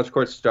things. Challenge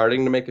Court's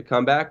starting to make a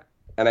comeback.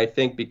 And I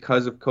think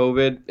because of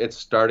COVID, it's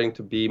starting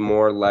to be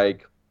more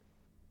like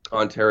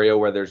Ontario,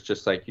 where there's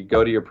just like you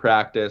go to your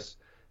practice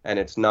and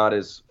it's not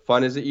as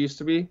fun as it used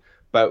to be.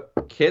 But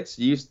Kits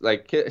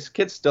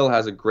still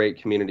has a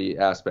great community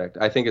aspect.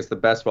 I think it's the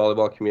best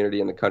volleyball community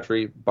in the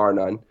country, bar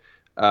none.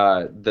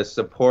 The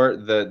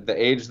support, the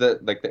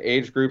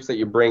age groups that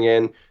you bring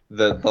in,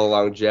 the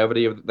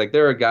longevity of, like,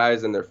 there are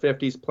guys in their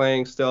 50s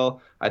playing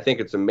still. I think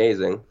it's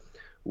amazing.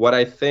 What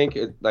I think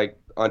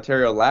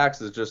Ontario lacks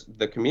is just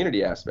the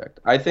community aspect.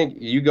 I think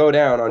you go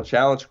down on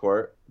Challenge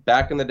Court.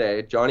 Back in the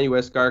day, Johnny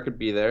Wiscar could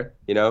be there,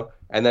 you know,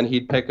 and then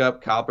he'd pick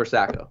up Kyle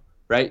Persacco,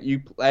 right?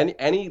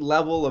 Any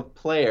level of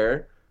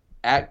player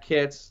at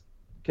Kits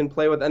can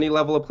play with any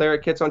level of player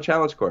at Kits on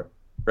Challenge Court,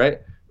 right?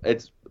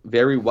 It's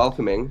very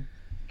welcoming,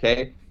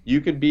 okay?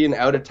 You could be an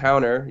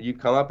out-of-towner, you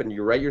come up and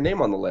you write your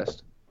name on the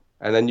list,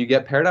 and then you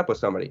get paired up with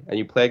somebody, and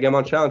you play a game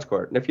on Challenge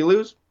Court. And if you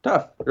lose,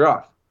 tough, you're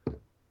off.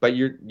 But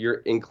you're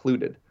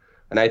included.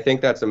 And I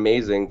think that's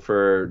amazing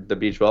for the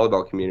beach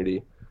volleyball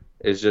community.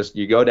 Is just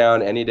you go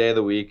down any day of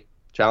the week,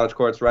 Challenge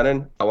Court's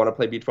running, I want to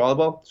play beach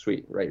volleyball,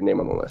 sweet, write your name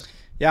on the list.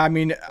 Yeah, I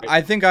mean, I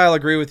think I'll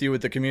agree with you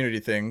with the community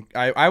thing.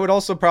 I would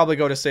also probably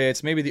go to say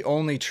it's maybe the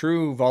only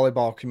true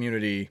volleyball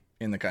community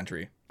in the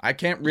country. I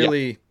can't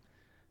really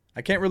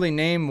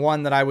name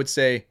one that I would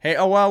say, hey,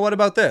 oh, well, what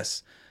about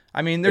this?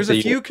 I mean, there's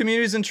a few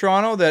communities in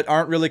Toronto that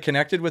aren't really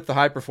connected with the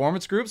high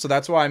performance group. So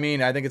that's why,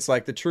 I think it's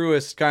like the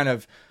truest kind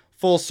of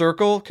full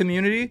circle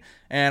community,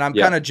 and I'm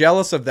kind of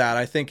jealous of that.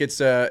 I think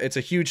it's a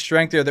huge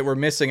strength there that we're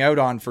missing out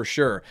on for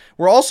sure.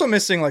 We're also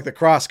missing like the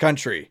cross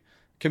country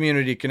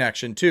community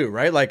connection too,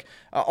 right? Like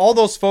all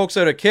those folks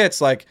out of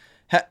Kits like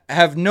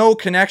have no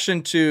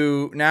connection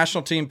to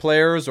national team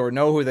players or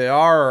know who they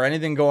are or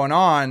anything going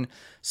on.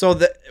 So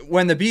that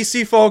when the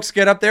BC folks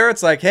get up there,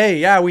 it's like, hey,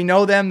 yeah, we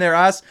know them, they're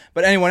us.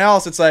 But anyone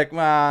else, it's like,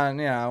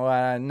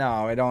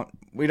 no,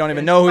 we don't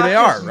even know who they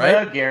are,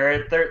 right?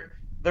 Garrett,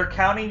 they're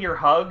counting your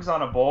hugs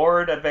on a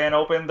board at Van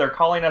Open. They're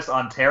calling us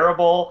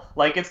unterrible.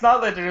 Like, it's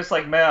not that they're just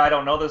like, man, I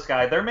don't know this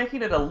guy. They're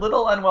making it a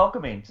little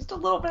unwelcoming, just a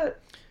little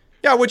bit.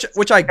 Yeah,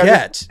 which I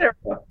get.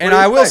 And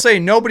I will say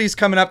nobody's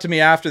coming up to me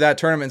after that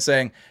tournament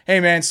saying,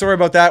 hey, man, sorry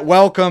about that.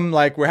 Welcome.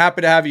 Like, we're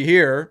happy to have you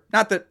here.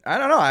 Not that, I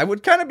don't know. I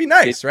would kind of be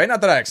nice, right? Not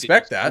that I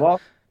expect that.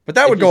 But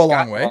that would go a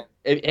long way.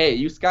 Hey,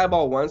 you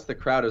skyball once, the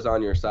crowd is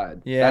on your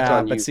side. Yeah, that's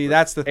on but you. See,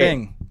 that's the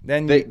thing.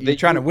 Then you're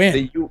trying to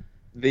win.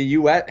 The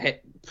U.S.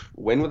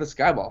 Win with a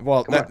skyball.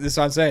 Well, that's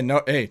what I'm saying.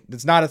 No, hey,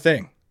 it's not a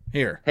thing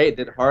here. Hey,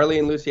 did Harley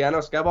and Luciano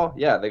skyball?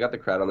 Yeah, they got the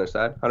crowd on their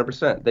side,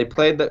 100%. They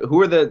played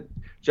who are the...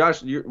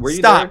 Josh, were you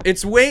Stop. there?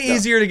 It's way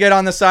easier to get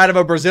on the side of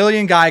a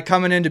Brazilian guy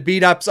coming in to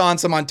beat up on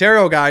some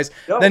Ontario guys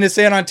than to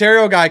say an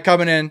Ontario guy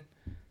coming in.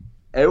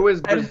 It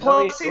was and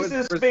plus, he's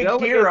this big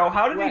hero.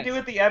 How did he do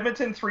at the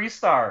Edmonton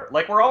 3-star?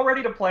 Like, we're all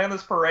ready to plan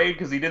this parade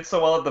because he did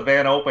so well at the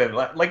Van Open.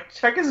 Like,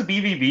 check his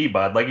BBB,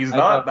 bud. Like, he's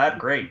not that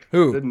great.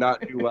 Who? Did not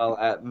do well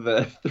at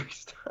the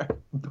 3-star.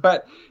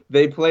 But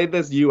they played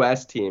this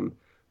U.S. team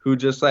who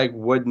just, like,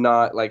 would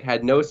not, like,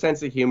 had no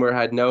sense of humor,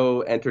 had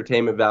no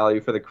entertainment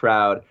value for the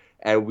crowd,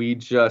 and we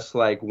just,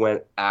 like,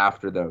 went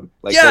after them.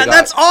 Like, yeah,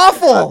 that's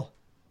awful!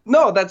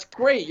 No, that's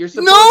great. You're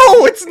supposed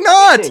No, it's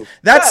not!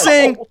 That's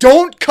saying,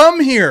 don't come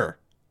here!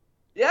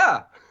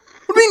 Yeah.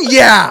 What do you mean,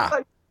 yeah?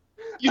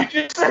 You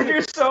just said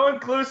you're so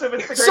inclusive.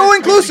 It's so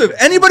inclusive.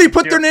 Anybody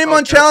put their name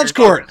on Challenge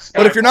Court.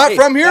 But if you're not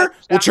from here,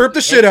 we'll chirp the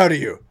shit out of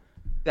you.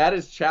 That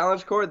is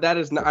Challenge Court. That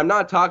is not, I'm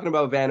not talking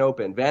about Van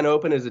Open. Van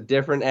Open is a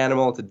different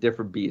animal. It's a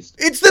different beast.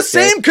 It's the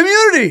same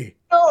community.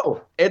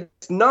 No,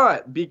 it's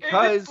not,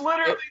 because... It's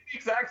literally the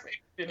exact same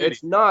community.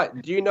 It's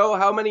not. Do you know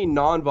how many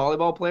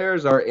non-volleyball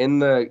players are in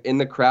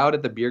the crowd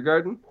at the beer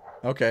garden?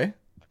 Okay.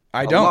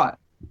 I don't. A lot.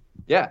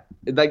 Yeah.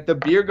 Like, the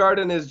beer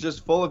garden is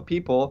just full of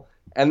people,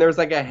 and there's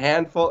like a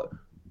handful.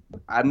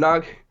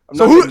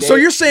 So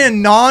you're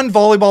saying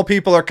non-volleyball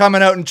people are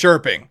coming out and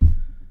chirping?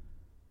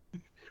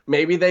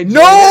 Maybe they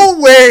No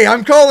way!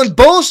 I'm calling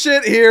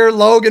bullshit here,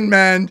 Logan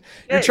Mend.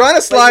 You're trying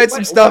to slide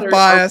some stuff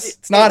by us.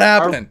 It's not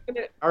happening.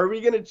 Are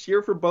we going to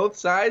cheer for both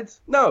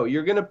sides? No,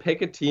 you're going to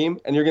pick a team,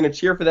 and you're going to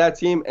cheer for that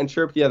team and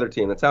chirp the other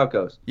team. That's how it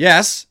goes.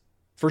 Yes,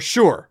 for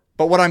sure.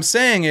 But what I'm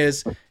saying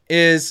is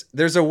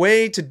there's a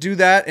way to do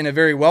that in a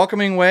very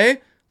welcoming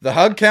way. The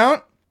hug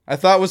count, I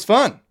thought was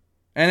fun.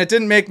 And it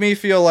didn't make me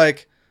feel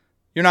like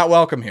you're not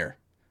welcome here.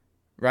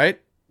 Right?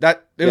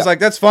 Was like,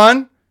 that's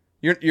fun.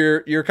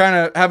 You're kind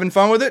of having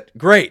fun with it.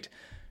 Great.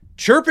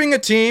 Chirping a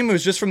team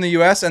who's just from the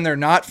US and they're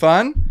not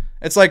fun.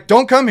 It's like,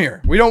 don't come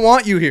here. We don't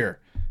want you here.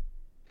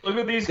 Look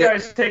at these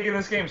guys taking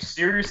this game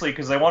seriously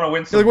because they want to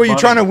win some like, what, money. you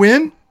trying to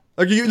win?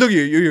 Like, you're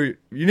an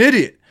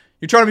idiot.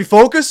 You're trying to be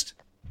focused?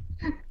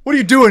 What are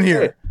you doing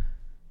here?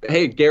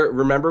 Hey, Garrett,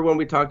 remember when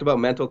we talked about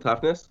mental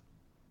toughness?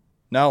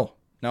 No,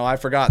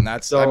 I've forgotten.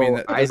 Does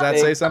that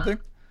say something?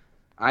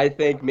 I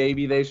think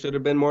maybe they should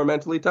have been more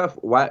mentally tough.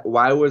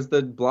 Why was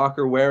the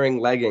blocker wearing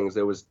leggings?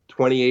 It was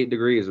 28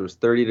 degrees. It was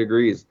 30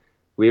 degrees.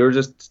 We were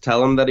just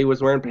telling him that he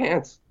was wearing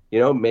pants.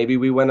 Maybe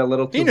we went a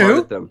little too hard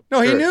at them.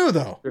 No, sure. He knew,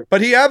 though. Sure.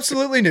 But he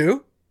absolutely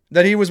knew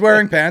that he was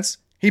wearing pants.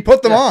 He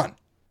put them on.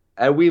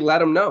 And we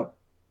let him know.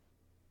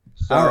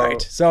 So, all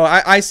right. So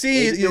I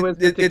see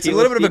it's a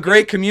little bit of a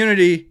great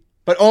community,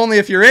 but only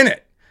if you're in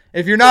it.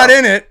 If you're not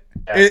in it,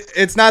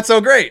 it's not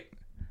so great.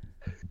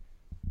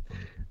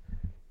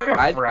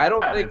 I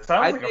don't think it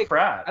sounds like a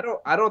frat.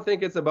 I don't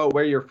think it's about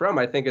where you're from.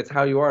 I think it's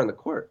how you are on the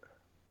court.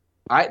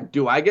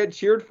 Do I get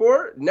cheered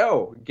for?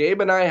 No.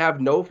 Gabe and I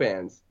have no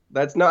fans.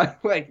 That's not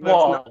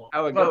not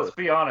how it goes. Let's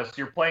be honest.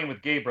 You're playing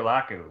with Gabe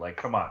Berlaku. Like,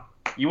 come on.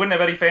 You wouldn't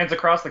have any fans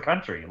across the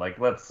country. Like,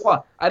 come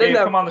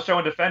on the show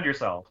and defend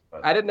yourself.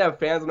 But. I didn't have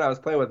fans when I was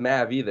playing with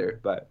Mav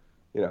either. But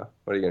what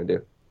are you gonna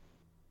do?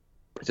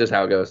 It's just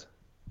how it goes.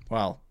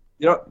 Wow.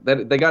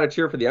 They got to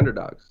cheer for the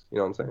underdogs. You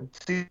know what I'm saying?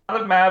 See, now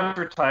that Mav is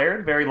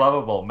retired, very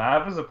lovable.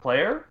 Mav is a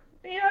player.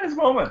 He had his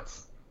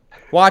moments.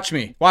 Watch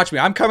me.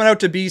 I'm coming out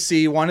to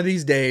BC one of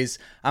these days.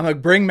 I'm going to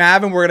bring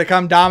Mav and we're going to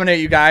come dominate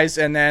you guys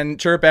and then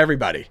chirp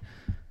everybody.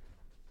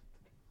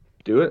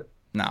 Do it.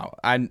 No,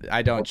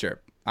 I don't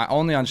chirp.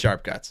 Only on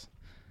Sharp Cuts.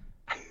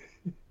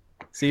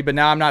 See, but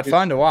now I'm not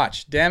fun to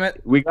watch. Damn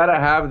it. We got to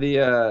have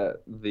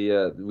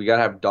we got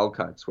to have dull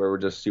cuts where we're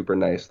just super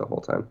nice the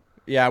whole time.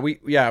 Yeah, we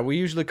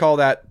usually call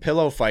that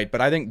pillow fight,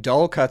 but I think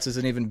dull cuts is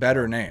an even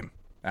better name,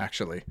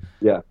 actually.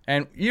 Yeah.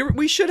 And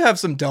we should have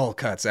some dull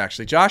cuts,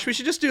 actually. Josh, we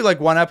should just do like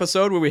one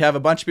episode where we have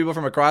a bunch of people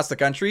from across the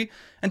country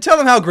and tell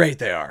them how great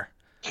they are.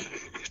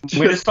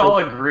 We just all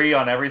agree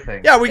on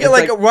everything. Yeah, we get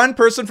like one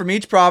person from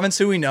each province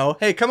who we know.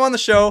 Hey, come on the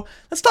show.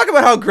 Let's talk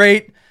about how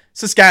great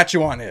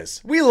Saskatchewan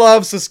is. We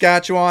love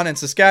Saskatchewan and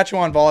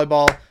Saskatchewan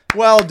volleyball.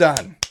 Well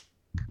done.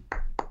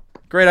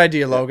 Great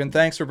idea, Logan.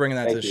 Thanks for bringing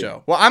that to the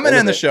show. Well, I'm going to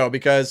end the show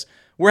because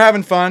we're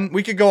having fun.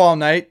 We could go all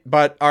night,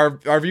 but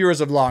our viewers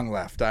have long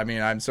left. I mean,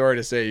 I'm sorry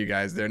to say, you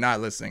guys, they're not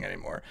listening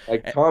anymore.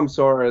 Like Tom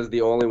Sora is the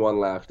only one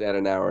left at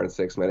 1 hour and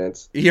 6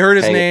 minutes. He heard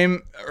his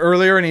name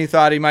earlier, and he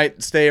thought he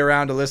might stay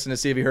around to listen to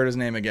see if he heard his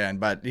name again.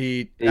 But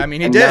he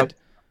did.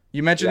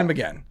 You mentioned him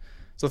again.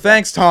 So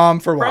thanks, Tom,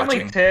 for watching.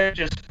 Friendly tip,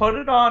 just put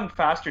it on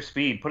faster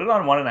speed. Put it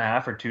on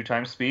 1.5 or 2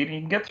 times speed, and you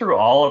can get through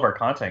all of our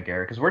content,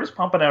 Garrett, because we're just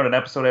pumping out an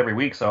episode every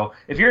week. So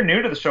if you're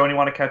new to the show and you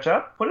want to catch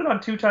up, put it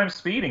on 2 times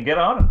speed and get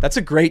on it. That's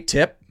a great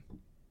tip.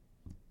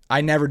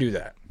 I never do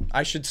that.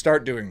 I should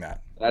start doing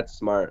that. That's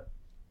smart.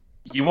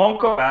 You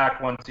won't go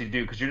back once you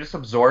do, because you're just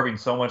absorbing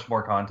so much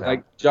more content.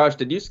 Like, Josh,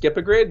 did you skip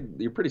a grade?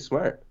 You're pretty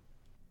smart.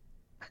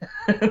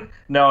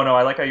 No,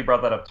 I like how you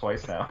brought that up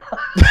twice now.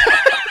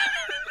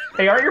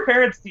 Hey, aren't your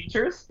parents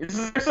teachers?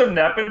 Is there some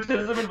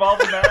nepotism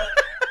involved in that?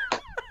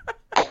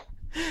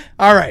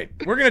 All right.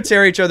 We're going to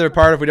tear each other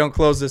apart if we don't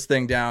close this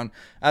thing down.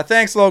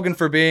 Thanks, Logan,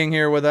 for being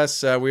here with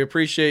us. We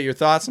appreciate your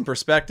thoughts and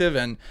perspective,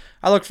 and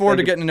I look forward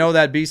to getting to know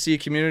that BC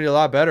community a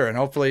lot better, and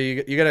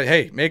hopefully you got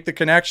to, make the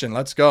connection.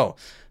 Let's go.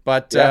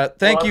 But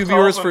thank you,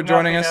 viewers, for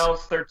joining us.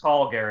 Else, they're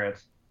tall,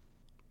 Garrett.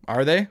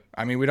 Are they?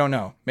 I mean, we don't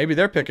know. Maybe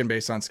they're picking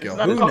based on skill.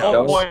 Who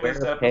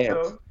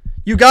knows?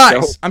 You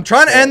guys, I'm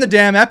trying to end the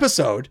damn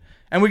episode.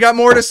 And we got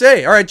more to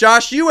say. All right,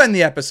 Josh, you end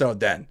the episode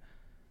then.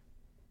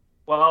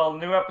 Well,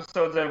 new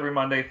episodes every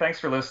Monday.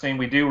 Thanks for listening.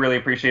 We do really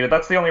appreciate it.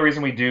 That's the only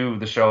reason we do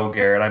the show,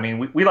 Garrett. I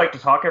mean, we like to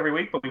talk every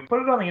week, but we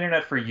put it on the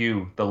internet for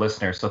you, the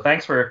listeners. So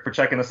thanks for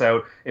checking us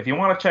out. If you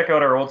want to check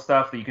out our old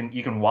stuff, you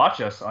can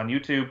watch us on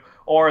YouTube,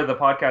 or the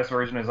podcast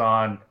version is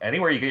on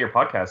anywhere you get your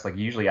podcasts. Like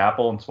usually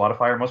Apple and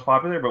Spotify are most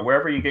popular, but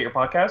wherever you get your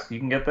podcast, you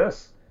can get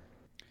this.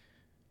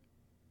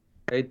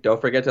 Hey,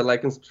 don't forget to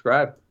like and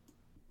subscribe.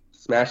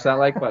 Smash that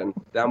like button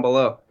down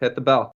below. Hit the bell.